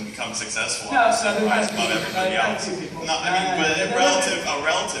people that can become successful. No, and rise there's above not everybody a else. few people. No, I mean, but a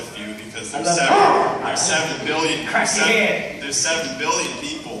relative few, because there's 7 billion. There's 7 billion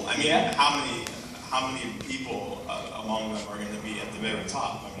people. I mean, how many people among them are going to be at the very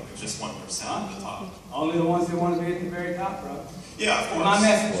top? I mean, there's just 1% at the top. Only the ones that want to be at the very top, bro. Yeah, of course. My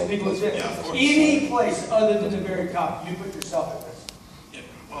message to people is this. Yeah, of course. Any place other than the very top, you put yourself at risk. Yeah,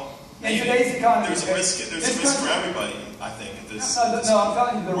 well, In today's economy, there's a risk for everybody, I think. At this, no, I'm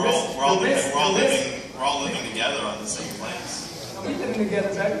telling you, the risk. We're all living together on the same place. We're living together,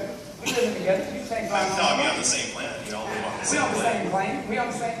 baby. We're living together. You think No, I mean on the same planet. We all live on the we same on the planet. same plane. We on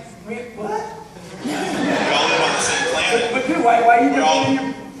the same. What? We all live on the same planet. But dude, why you We're all,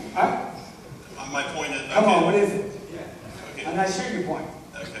 defending your? Huh? My point is... Come okay. on, what is it? Okay. I'm not sure your point.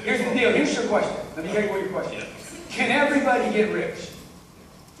 Okay. Here's the deal. Here's your question. Let me tell you what your question is. Yeah. Can everybody get rich?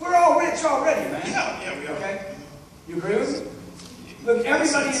 We're all rich already, man. Yeah, we are. Okay? You agree with me? Look,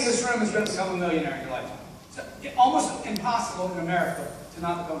 everybody in this room is going to become a millionaire in your lifetime. It's almost impossible in America to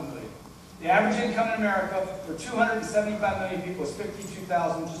not become a millionaire. The average income in America for 275 million people is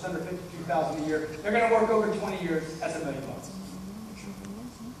 $52,000, just under $52,000 a year. They're going to work over 20 years. That's $1 million.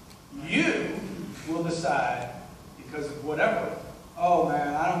 You will decide, because of whatever, oh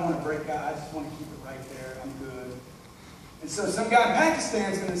man, I don't want to break out, I just want to keep it right there, I'm good. And so some guy in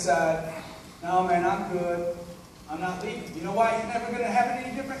Pakistan is going to decide, no man, I'm good, I'm not leaving. You know why he's never going to have it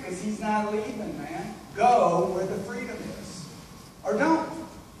any different? Because he's not leaving, man. Go where the freedom is. Or don't.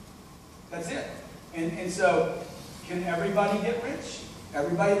 That's it. And so, can everybody get rich?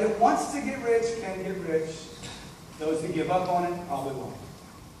 Everybody that wants to get rich can get rich. Those that give up on it probably won't.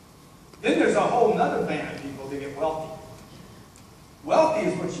 Then there's a whole other band of people that get wealthy. Wealthy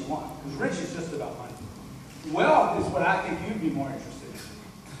is what you want, because rich is just about money. Wealth is what I think you'd be more interested in.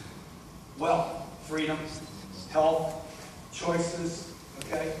 Wealth, freedom, health, choices,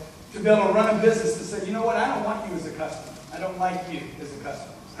 okay? To be able to run a business to say, you know what, I don't want you as a customer. I don't like you as a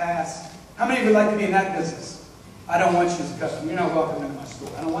customer. Pass. How many would like to be in that business? I don't want you as a customer. You're not welcome into my store.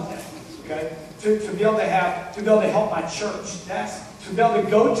 I don't want that. Okay? To be able to help my church. To be able to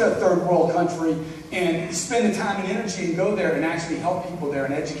go to a third world country and spend the time and energy and go there and actually help people there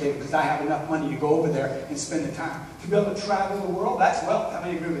and educate them because I have enough money to go over there and spend the time. To be able to travel the world, that's wealth. How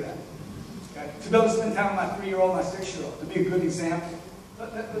many agree with that? Okay? To be able to spend time with my 3-year-old, my 6-year-old, to be a good example.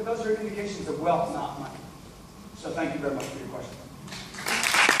 But those are indications of wealth, not money. So thank you very much for your question.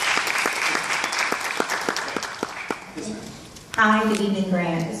 Hi, good evening,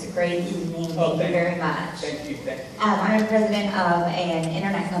 Grant. It's a great evening. Thank you very much. Thank you. I'm a president of an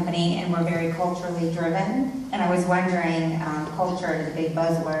internet company, and we're very culturally driven. And I was wondering, culture is a big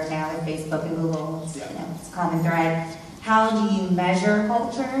buzzword now with Facebook and Google. It's a common thread. How do you measure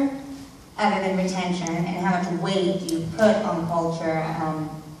culture other than retention, and how much weight do you put on culture?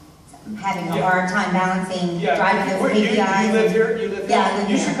 I'm having a hard time balancing driving those KPIs. You live here? You live here? Yeah, I live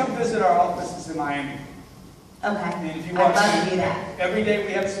here. You should come visit our offices in Miami. Okay. And if you I'd love to do that. Every day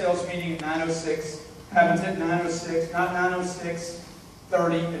we have a sales meeting at 9:06. Happens at 9:06, not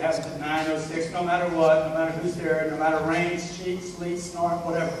 9:06:30. It happens at 9:06. No matter what, no matter who's there, no matter rain, cheek, sleet, snort,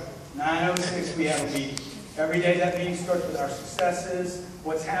 whatever. 9:06 we have a meeting. Every day that meeting starts with our successes,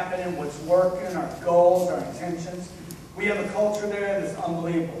 what's happening, what's working, our goals, our intentions. We have a culture there that's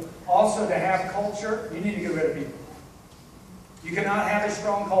unbelievable. Also, to have culture, you need to get rid of people. You cannot have a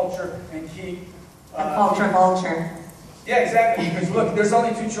strong culture and keep a culture vulture. Yeah, exactly. Because look, there's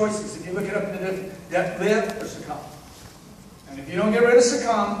only 2 choices. If you look it up in the different, live or succumb. And if you don't get rid of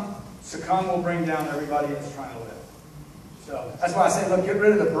succumb will bring down everybody that's trying to live. So that's why I say, look, get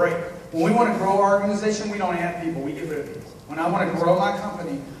rid of the break. When we want to grow our organization, we don't add people, we get rid of people. When I want to grow my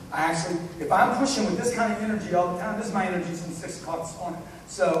company, I actually, if I'm pushing with this kind of energy all the time, this is my energy since 6 o'clock this morning.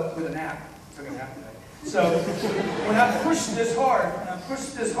 So, with a nap, took a nap today. So, when I push this hard,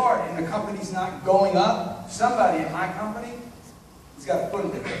 and the company's not going up, somebody in my company has got a foot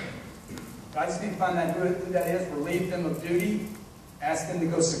in it. I just need to find out who that is, relieve them of duty, ask them to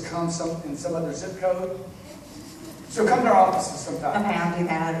go succumb in some other zip code. So come to our offices sometime. Okay, I'll do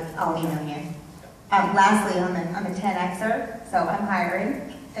that. I'll email you. Lastly, I'm a 10Xer, so I'm hiring.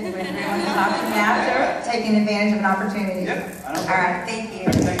 Anybody wants to talk to me after? Taking advantage of an opportunity. Yep. All right, thank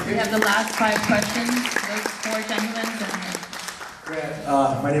you. Thank you. We have the last 5 questions. Those 4 gentlemen.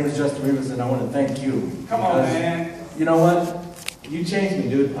 My name is Justin Rivas, and I want to thank you. Come on, man. You know what? You changed me,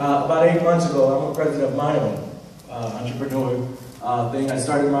 dude. About 8 months ago, I'm a president of my own entrepreneur thing. I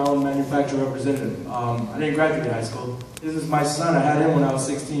started my own manufacturer representative. I didn't graduate high school. This is my son. I had him when I was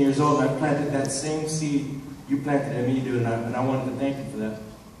 16 years old, and I planted that same seed you planted in me, dude, and I wanted to thank you for that.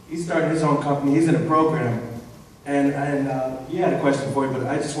 He started his own company. He's in a program, and he had a question for you, but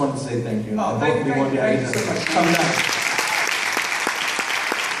I just wanted to say thank you. Oh, thank you so much. Come down.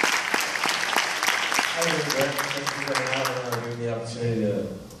 Give me the opportunity to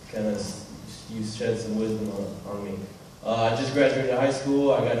kind of shed some wisdom on me. I just graduated high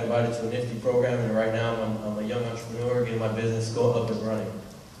school. I got invited to a nifty program, and right now I'm a young entrepreneur getting my business up and running.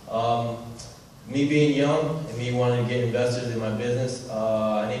 Me being young and me wanting to get investors in my business,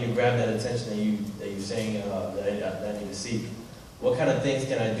 I need to grab that attention that you're saying that I need to seek. What kind of things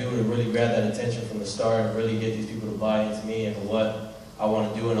can I do to really grab that attention from the start and really get these people to buy into me and what I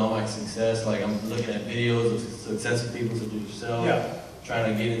want to do and all my success? Like, I'm looking at videos of successful people such as yourself,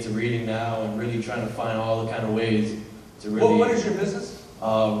 trying to get into reading now and really trying to find all the kind of ways to really... What is your business?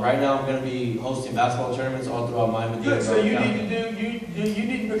 Right now, I'm going to be hosting basketball tournaments all throughout Miami. Good. So you need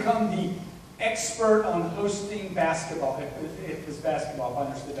to become the expert on hosting basketball. If it's basketball, if I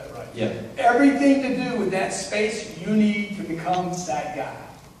understood that right. Yeah. Everything to do with that space, you need to become that guy.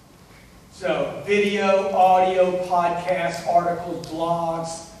 So video, audio, podcasts, articles,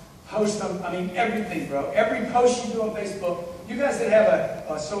 blogs, post them. I mean, everything, bro. Every post you do on Facebook. You guys that have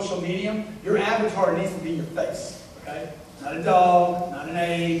a social medium, your avatar needs to be your face. Okay. Not a dog, not an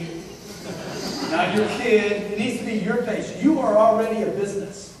egg, not your kid. It needs to be your face. You are already a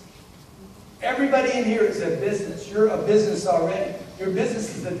business. Everybody in here is a business. You're a business already. Your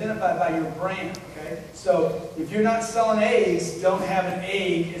business is identified by your brand. Okay? So if you're not selling eggs, don't have an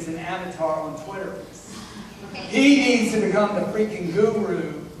egg as an avatar on Twitter. He needs to become the freaking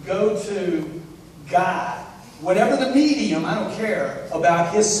guru, go-to guy. Whatever the medium, I don't care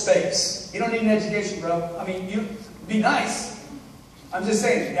about his space. You don't need an education, bro. I mean, you be nice. I'm just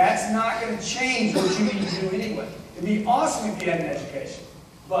saying, that's not going to change what you need to do anyway. It'd be awesome if you had an education.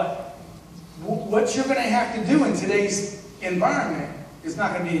 But what you're going to have to do in today's environment is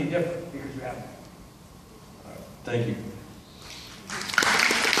not going to be any different because you have it. All right. Thank you.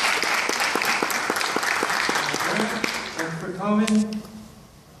 Thanks for coming.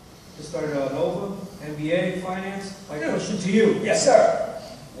 Just started Nova, MBA, finance. My question to you. Yes, sir.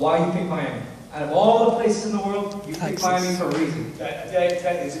 Why you pick Miami? Out of all the places in the world, you pick Miami for a reason.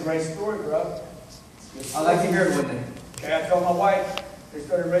 It's a great story, bro. I'd like to hear it one day. Okay, I told my wife, they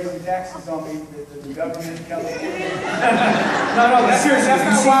started raising taxes on me, the government in California. No, seriously.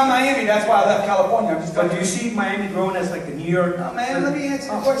 That's not why Miami, that's why I left California. I'm just But do you see Miami growing as like the New York? No, man, let me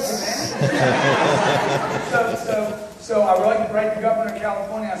answer the question, man. So I write the governor of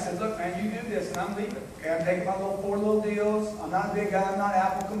California. I said, look, man, you do this, and I'm leaving. Okay, I'm taking my four little deals. I'm not a big guy. I'm not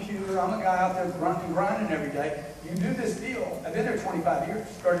Apple Computer. I'm a guy out there grinding every day. You do this deal. I've been there 25 years.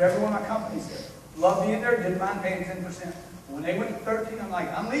 Started every one of my companies there. Love being there. Didn't mind paying 10%. When they went to 13, I'm like,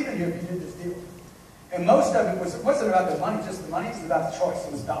 I'm leaving here if you did this deal. And most of it wasn't about the money, just the money. It was about the choice.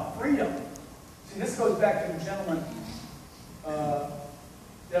 It was about freedom. See, this goes back to the gentleman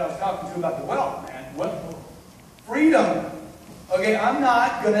that I was talking to about the wealth, man. Freedom. Okay, I'm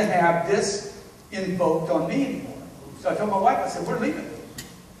not going to have this invoked on me anymore. So I told my wife, I said, we're leaving.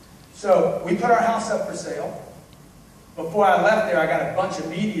 So we put our house up for sale. Before I left there, I got a bunch of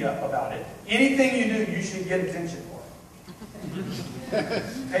media about it. Anything you do, you should get attention for it.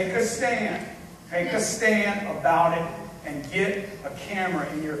 Take a stand. Take a stand about it and get a camera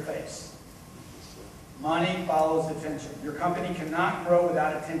in your face. Money follows attention. Your company cannot grow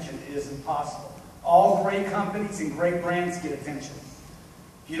without attention. It is impossible. All great companies and great brands get attention.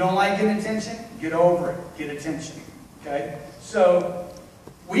 If you don't like getting attention, get over it. Get attention. Okay? So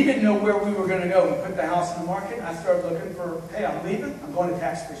we didn't know where we were going to go. We put the house in the market. I started looking for, hey, I'm leaving. I'm going to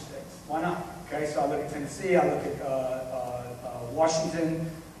tax-free states. Why not? Okay, so I look at Tennessee. I look at Washington.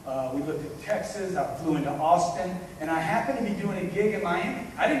 We looked at Texas. I flew into Austin. And I happened to be doing a gig in Miami.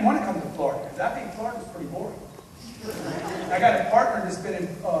 I didn't want to come to Florida because I think Florida's pretty boring. I got a partner that's been in,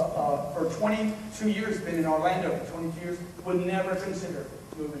 for 22 years, been in Orlando for 22 years, would never consider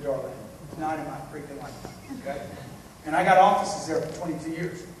moving to Orlando. Not in my freaking life. Okay? And I got offices there for 22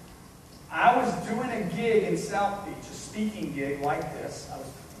 years. I was doing a gig in South Beach, a speaking gig like this. I was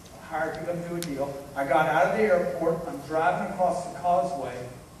hired to go do a deal. I got out of the airport. I'm driving across the causeway,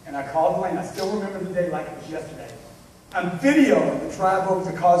 and I called Elaine. I still remember the day like it was yesterday. I'm videoing the drive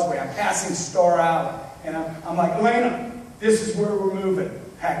over the causeway. I'm passing Star Island. And I'm like, Elena, this is where we're moving.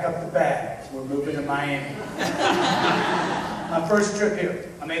 Pack up the bags. We're moving to Miami. My first trip here,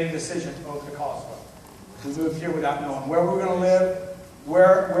 I made a decision over the causeway. We moved here without knowing where we were going to live,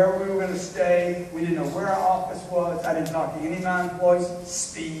 where we were going to stay. We didn't know where our office was. I didn't talk to any of my employees.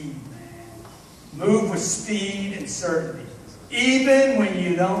 Speed, man. Move with speed and certainty. Even when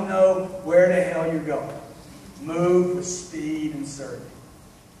you don't know where the hell you're going. Move with speed and certainty.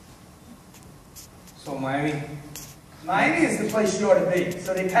 So Miami? Miami is the place you ought to be.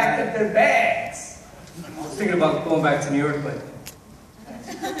 So they packed up their bags. I was thinking about going back to New York, but...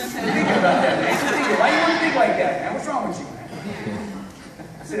 You're thinking about that, man. Why do you want to think like that, man? What's wrong with you,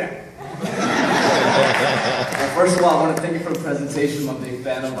 man? Sit down. Well, first of all, I want to thank you for the presentation. I'm a big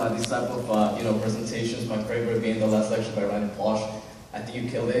fan of these type of presentations. My favorite being the last lecture by Ryan Bosch. I think you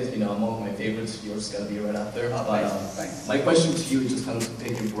killed it. I'm one of my favorites. Yours is going to be right after. Thanks. My question to you, just kind of to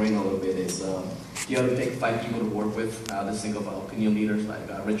take your brain a little bit, is you have to pick 5 people to work with. Let's think of opinion leaders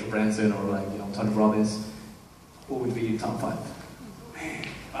like Richard Branson or like Tony Robbins. Who would be your top 5? Man,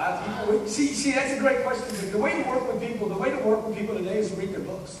 5 people. See, that's a great question. The way to work with people today is read their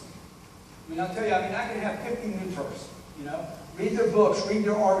books. I mean, I'll tell you, I can have 50 mentors, You know, read their books, read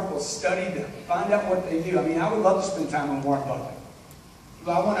their articles, study them, find out what they do. I mean, I would love to spend time with Warren Buffett. Do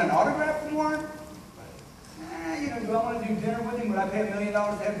I want an autograph from Warren? You know, do I want to do dinner with him? Would I pay $1 million to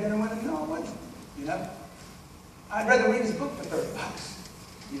have dinner with him? No, I wouldn't. You know, I'd rather read his book for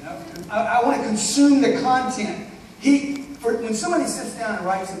 $30. You know, I want to consume the content. When somebody sits down and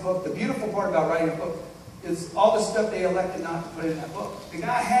writes a book, the beautiful part about writing a book is all the stuff they elected not to put in that book. The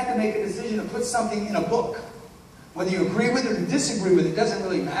guy had to make a decision to put something in a book. Whether you agree with it or disagree with it doesn't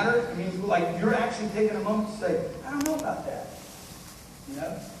really matter. I mean, like, you're actually taking a moment to say, I don't know about that. You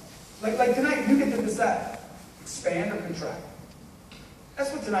know? Like tonight, you get to decide. Expand or contract.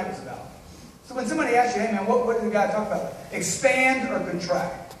 That's what tonight was about. So when somebody asks you, hey man, what did the guy talk about? Expand or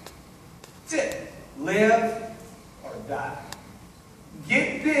contract. That's it. Live or die.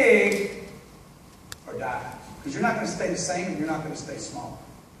 Get big or die. Because you're not going to stay the same and you're not going to stay small.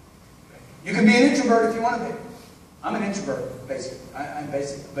 You can be an introvert if you want to be. I'm an introvert, basically. I'm a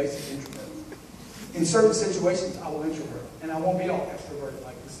basic introvert. In certain situations, I will introvert. And I won't be all extroverted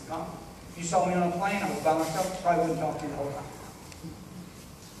like this conference. If you saw me on a plane, I was by myself, I probably wouldn't talk to you the whole time.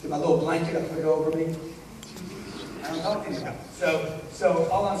 Get my little blanket, I put it over me. I don't talk to anybody. So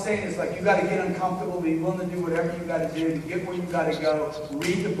all I'm saying is, like, you got to get uncomfortable, be willing to do whatever you got to do, to get where you got to go,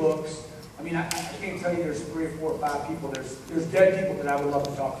 read the books. I mean, I can't tell you there's 3 or 4 or 5 people. There's dead people that I would love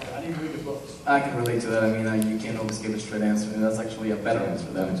to talk to. I need to read the books. I can relate to that. I mean, you can't always give a straight answer, and that's actually a better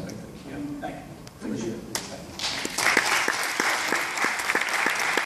answer than expected. Yeah, thank you. Appreciate it.